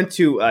kid that went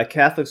to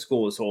Catholic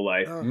school his whole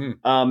life,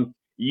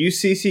 you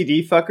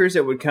CCD fuckers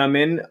that would come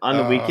in on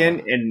the weekend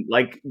and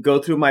like go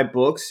through my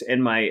books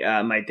and my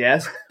my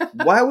desk.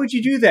 Why would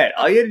you do that?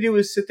 All you had to do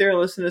was sit there and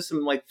listen to some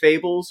like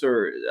fables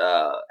or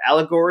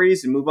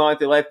allegories and move on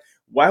with your life.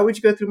 Why would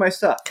you go through my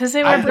stuff? Because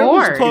they were I'll bring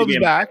those bored. clothes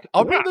back.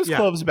 I'll bring Yeah, those yeah.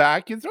 clothes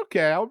back. It's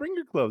okay. I'll bring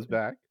your clothes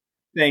back.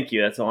 Thank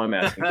you. That's all I'm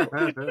asking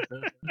for.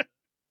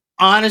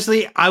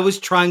 Honestly, I was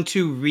trying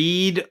to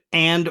read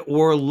and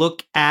or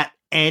look at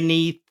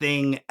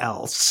anything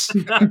else.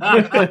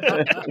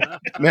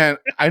 Man,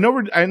 I know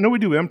we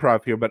do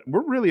improv here, but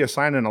we're really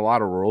assigning a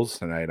lot of roles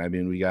tonight. I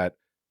mean, we got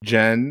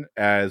Jen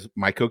as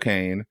Michael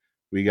Caine,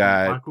 we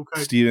got Michael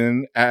Caine.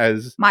 Steven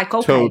as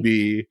Michael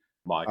Toby,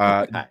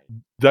 Michael.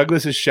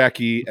 Douglas is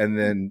Sheki, and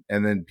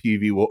then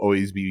PV will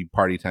always be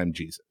Party Time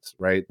Jesus,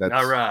 right? That's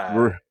All right.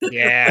 we're-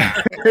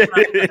 Yeah.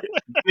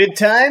 Good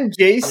time,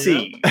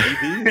 JC.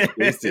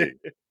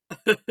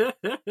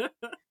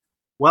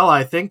 Well,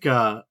 I think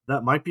that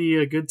might be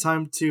a good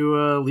time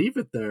to leave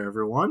it there,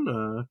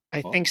 everyone.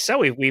 I think so.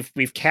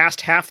 We've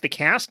cast half the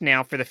cast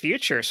now for the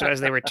future, so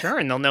as they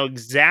return, they'll know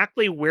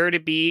exactly where to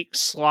be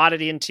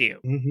slotted into.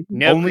 Mhm.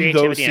 No only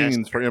those creativity.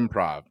 scenes for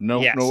improv.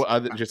 No, Yes. no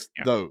other, just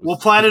Yeah. those. We'll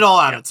plan it all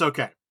out. It's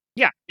okay.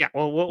 Yeah.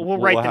 Well, we'll We'll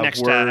write the have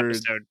next words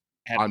episode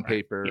ahead on of time.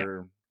 paper. Yeah.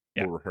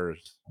 We'll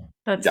rehearse.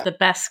 That's Yeah. the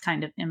best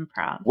kind of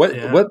improv. What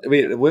Yeah.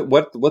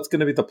 what's going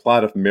to be the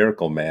plot of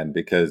Miracle Man?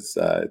 Because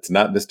it's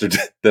not Mr.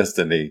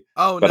 Destiny,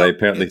 Oh but no, I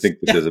apparently it's- think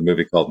that there's a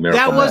movie called Miracle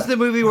That Man. was the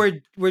movie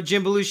where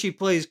Jim Belushi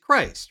plays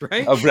Christ,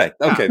 right? Oh, right.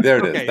 Okay, there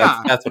it is. Okay.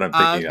 That's what I'm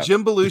thinking of.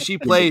 Jim Belushi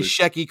plays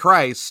Sheki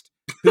Christ,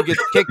 who gets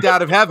kicked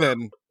out of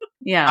heaven.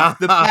 Yeah.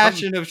 The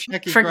Passion of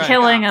Sheki For Christ.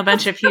 killing a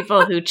bunch of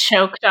people who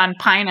choked on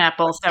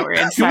pineapples that were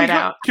inside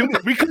out.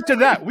 We cut to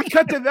that. We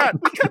cut to that.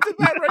 We cut to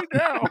that right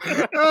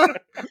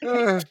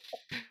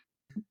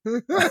now.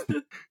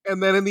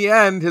 And then in the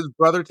end, his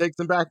brother takes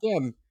him back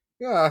in.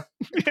 Yeah.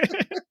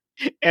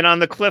 And on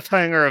the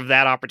cliffhanger of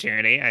that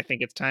opportunity, I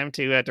think it's time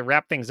to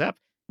wrap things up.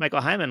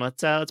 Michael Hyman,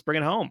 let's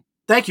bring it home.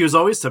 Thank you, as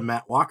always, to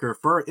Matt Walker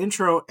for our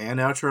intro and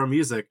outro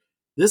music.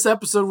 This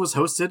episode was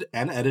hosted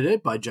and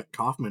edited by Jet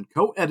Kaufman,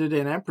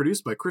 co-edited and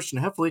produced by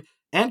Christian Heffley,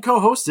 and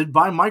co-hosted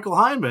by Michael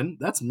Hyman.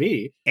 That's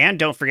me. And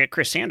don't forget,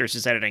 Chris Sanders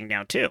is editing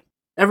now too.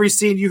 Every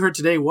scene you heard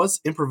today was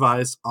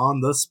improvised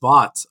on the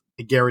spot.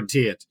 I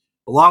guarantee it.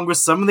 Along with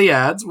some of the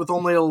ads, with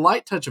only a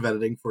light touch of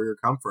editing for your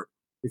comfort.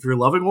 If you're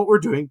loving what we're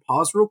doing,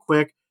 pause real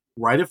quick,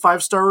 write a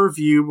 5-star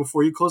review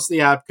before you close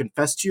the app,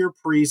 confess to your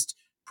priest,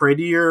 pray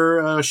to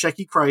your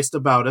Sheki Christ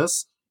about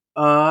us,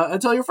 and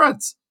tell your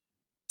friends.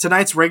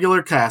 Tonight's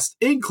regular cast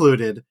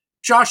included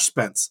Josh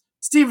Spence,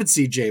 Stephen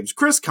C. James,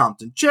 Chris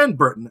Compton, Jen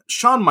Burton,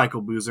 Sean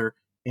Michael Boozer,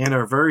 and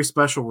our very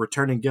special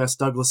returning guests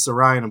Douglas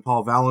Sarine and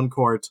Paul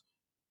Vaillancourt,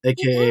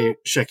 aka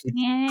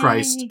Sheki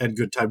Christ and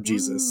Good Time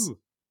Jesus.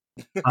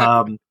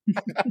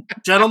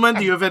 Gentlemen,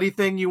 do you have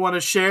anything you want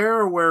to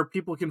share where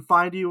people can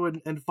find you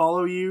and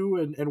follow you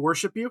and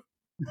worship you?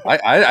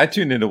 I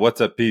tune into What's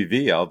Up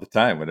PV all the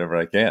time whenever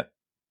I can.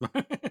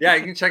 Yeah,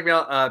 you can check me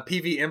out,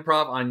 PV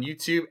Improv on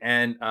YouTube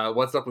and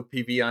What's Up with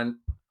PV on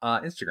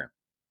Instagram.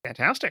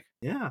 Fantastic.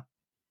 Yeah.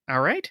 All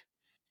right.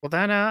 Well,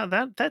 then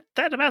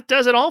that about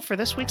does it all for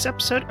this week's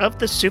episode of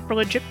the Super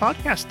Legit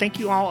Podcast. Thank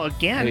you all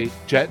again Hey,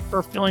 Jet,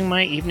 for filling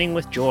my evening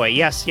with joy.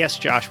 Yes,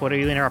 Josh. What are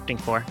you interrupting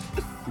for?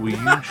 will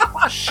you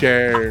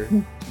share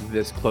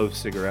this clove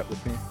cigarette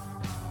with me?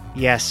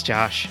 Yes,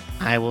 Josh.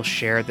 I will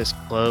share this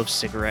clove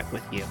cigarette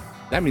with you.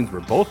 That means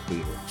we're both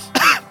leaders.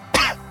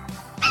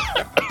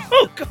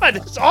 Oh God,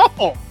 it's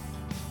awful.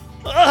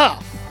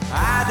 Ugh.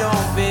 I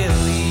don't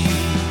believe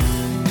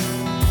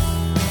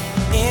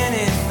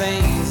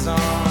anything's on.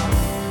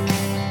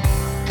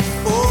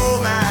 Oh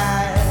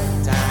my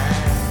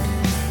time,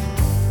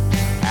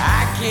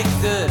 I kicked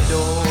the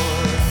door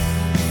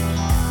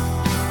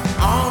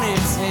on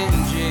its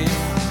hinges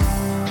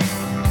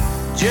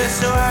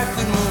just so I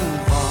could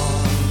move on.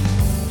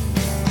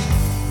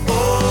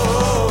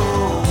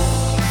 Oh,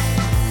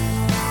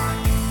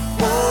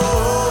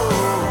 oh,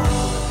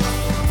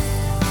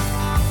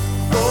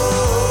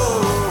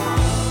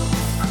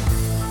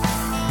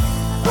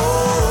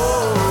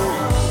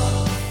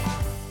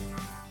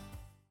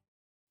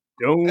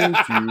 Don't you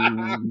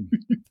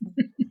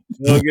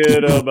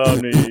forget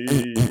about me.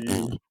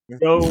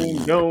 Don't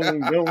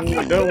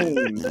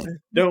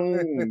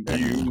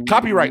you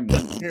Copyright.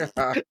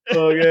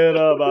 forget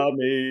about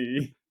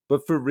me.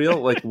 But for real,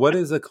 like, what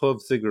is a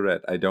clove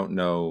cigarette? I don't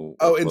know.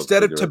 Oh, what clove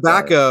instead of cigarettes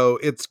tobacco,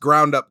 it's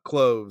ground up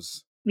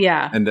cloves.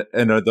 Yeah. are.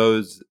 And are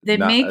those They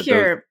not- make are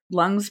your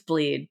lungs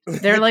bleed.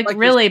 They're It's like, like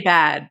really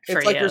bad for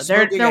it's like you. you're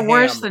They're smoking a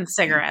worse ham. than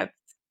cigarettes.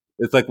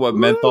 It's like what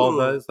menthol Ooh.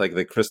 does, like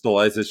they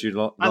crystallizes your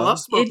lungs. I love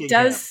smoking. It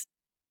does.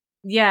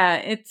 Yeah,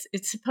 it's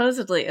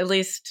supposedly, at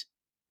least.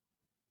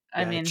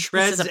 I mean,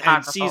 shreds this is and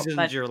apocryphal, seasons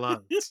but your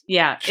lungs.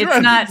 yeah, Shreds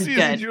it's not and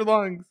seasons good. your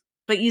lungs.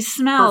 But you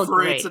smell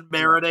Perforates great. and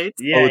marinates.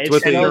 Yeah, Oh, it's it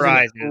what they- smells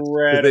Tenderizes. Because they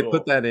incredible.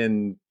 put that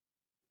in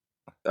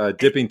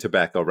dipping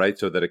tobacco, right?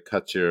 So that it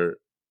cuts your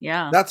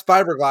Yeah, That's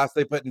fiberglass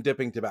they put in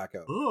dipping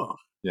tobacco. Ugh.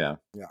 yeah.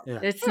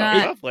 it's Oh,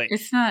 not. lovely.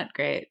 It's not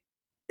great.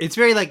 It's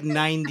very like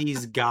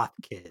 90s goth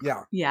kid.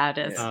 Yeah. Yeah, it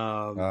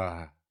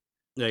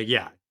is.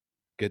 Yeah.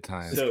 Good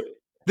times. So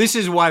This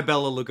is why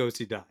Bella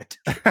Lugosi died.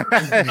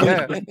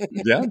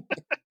 Yeah.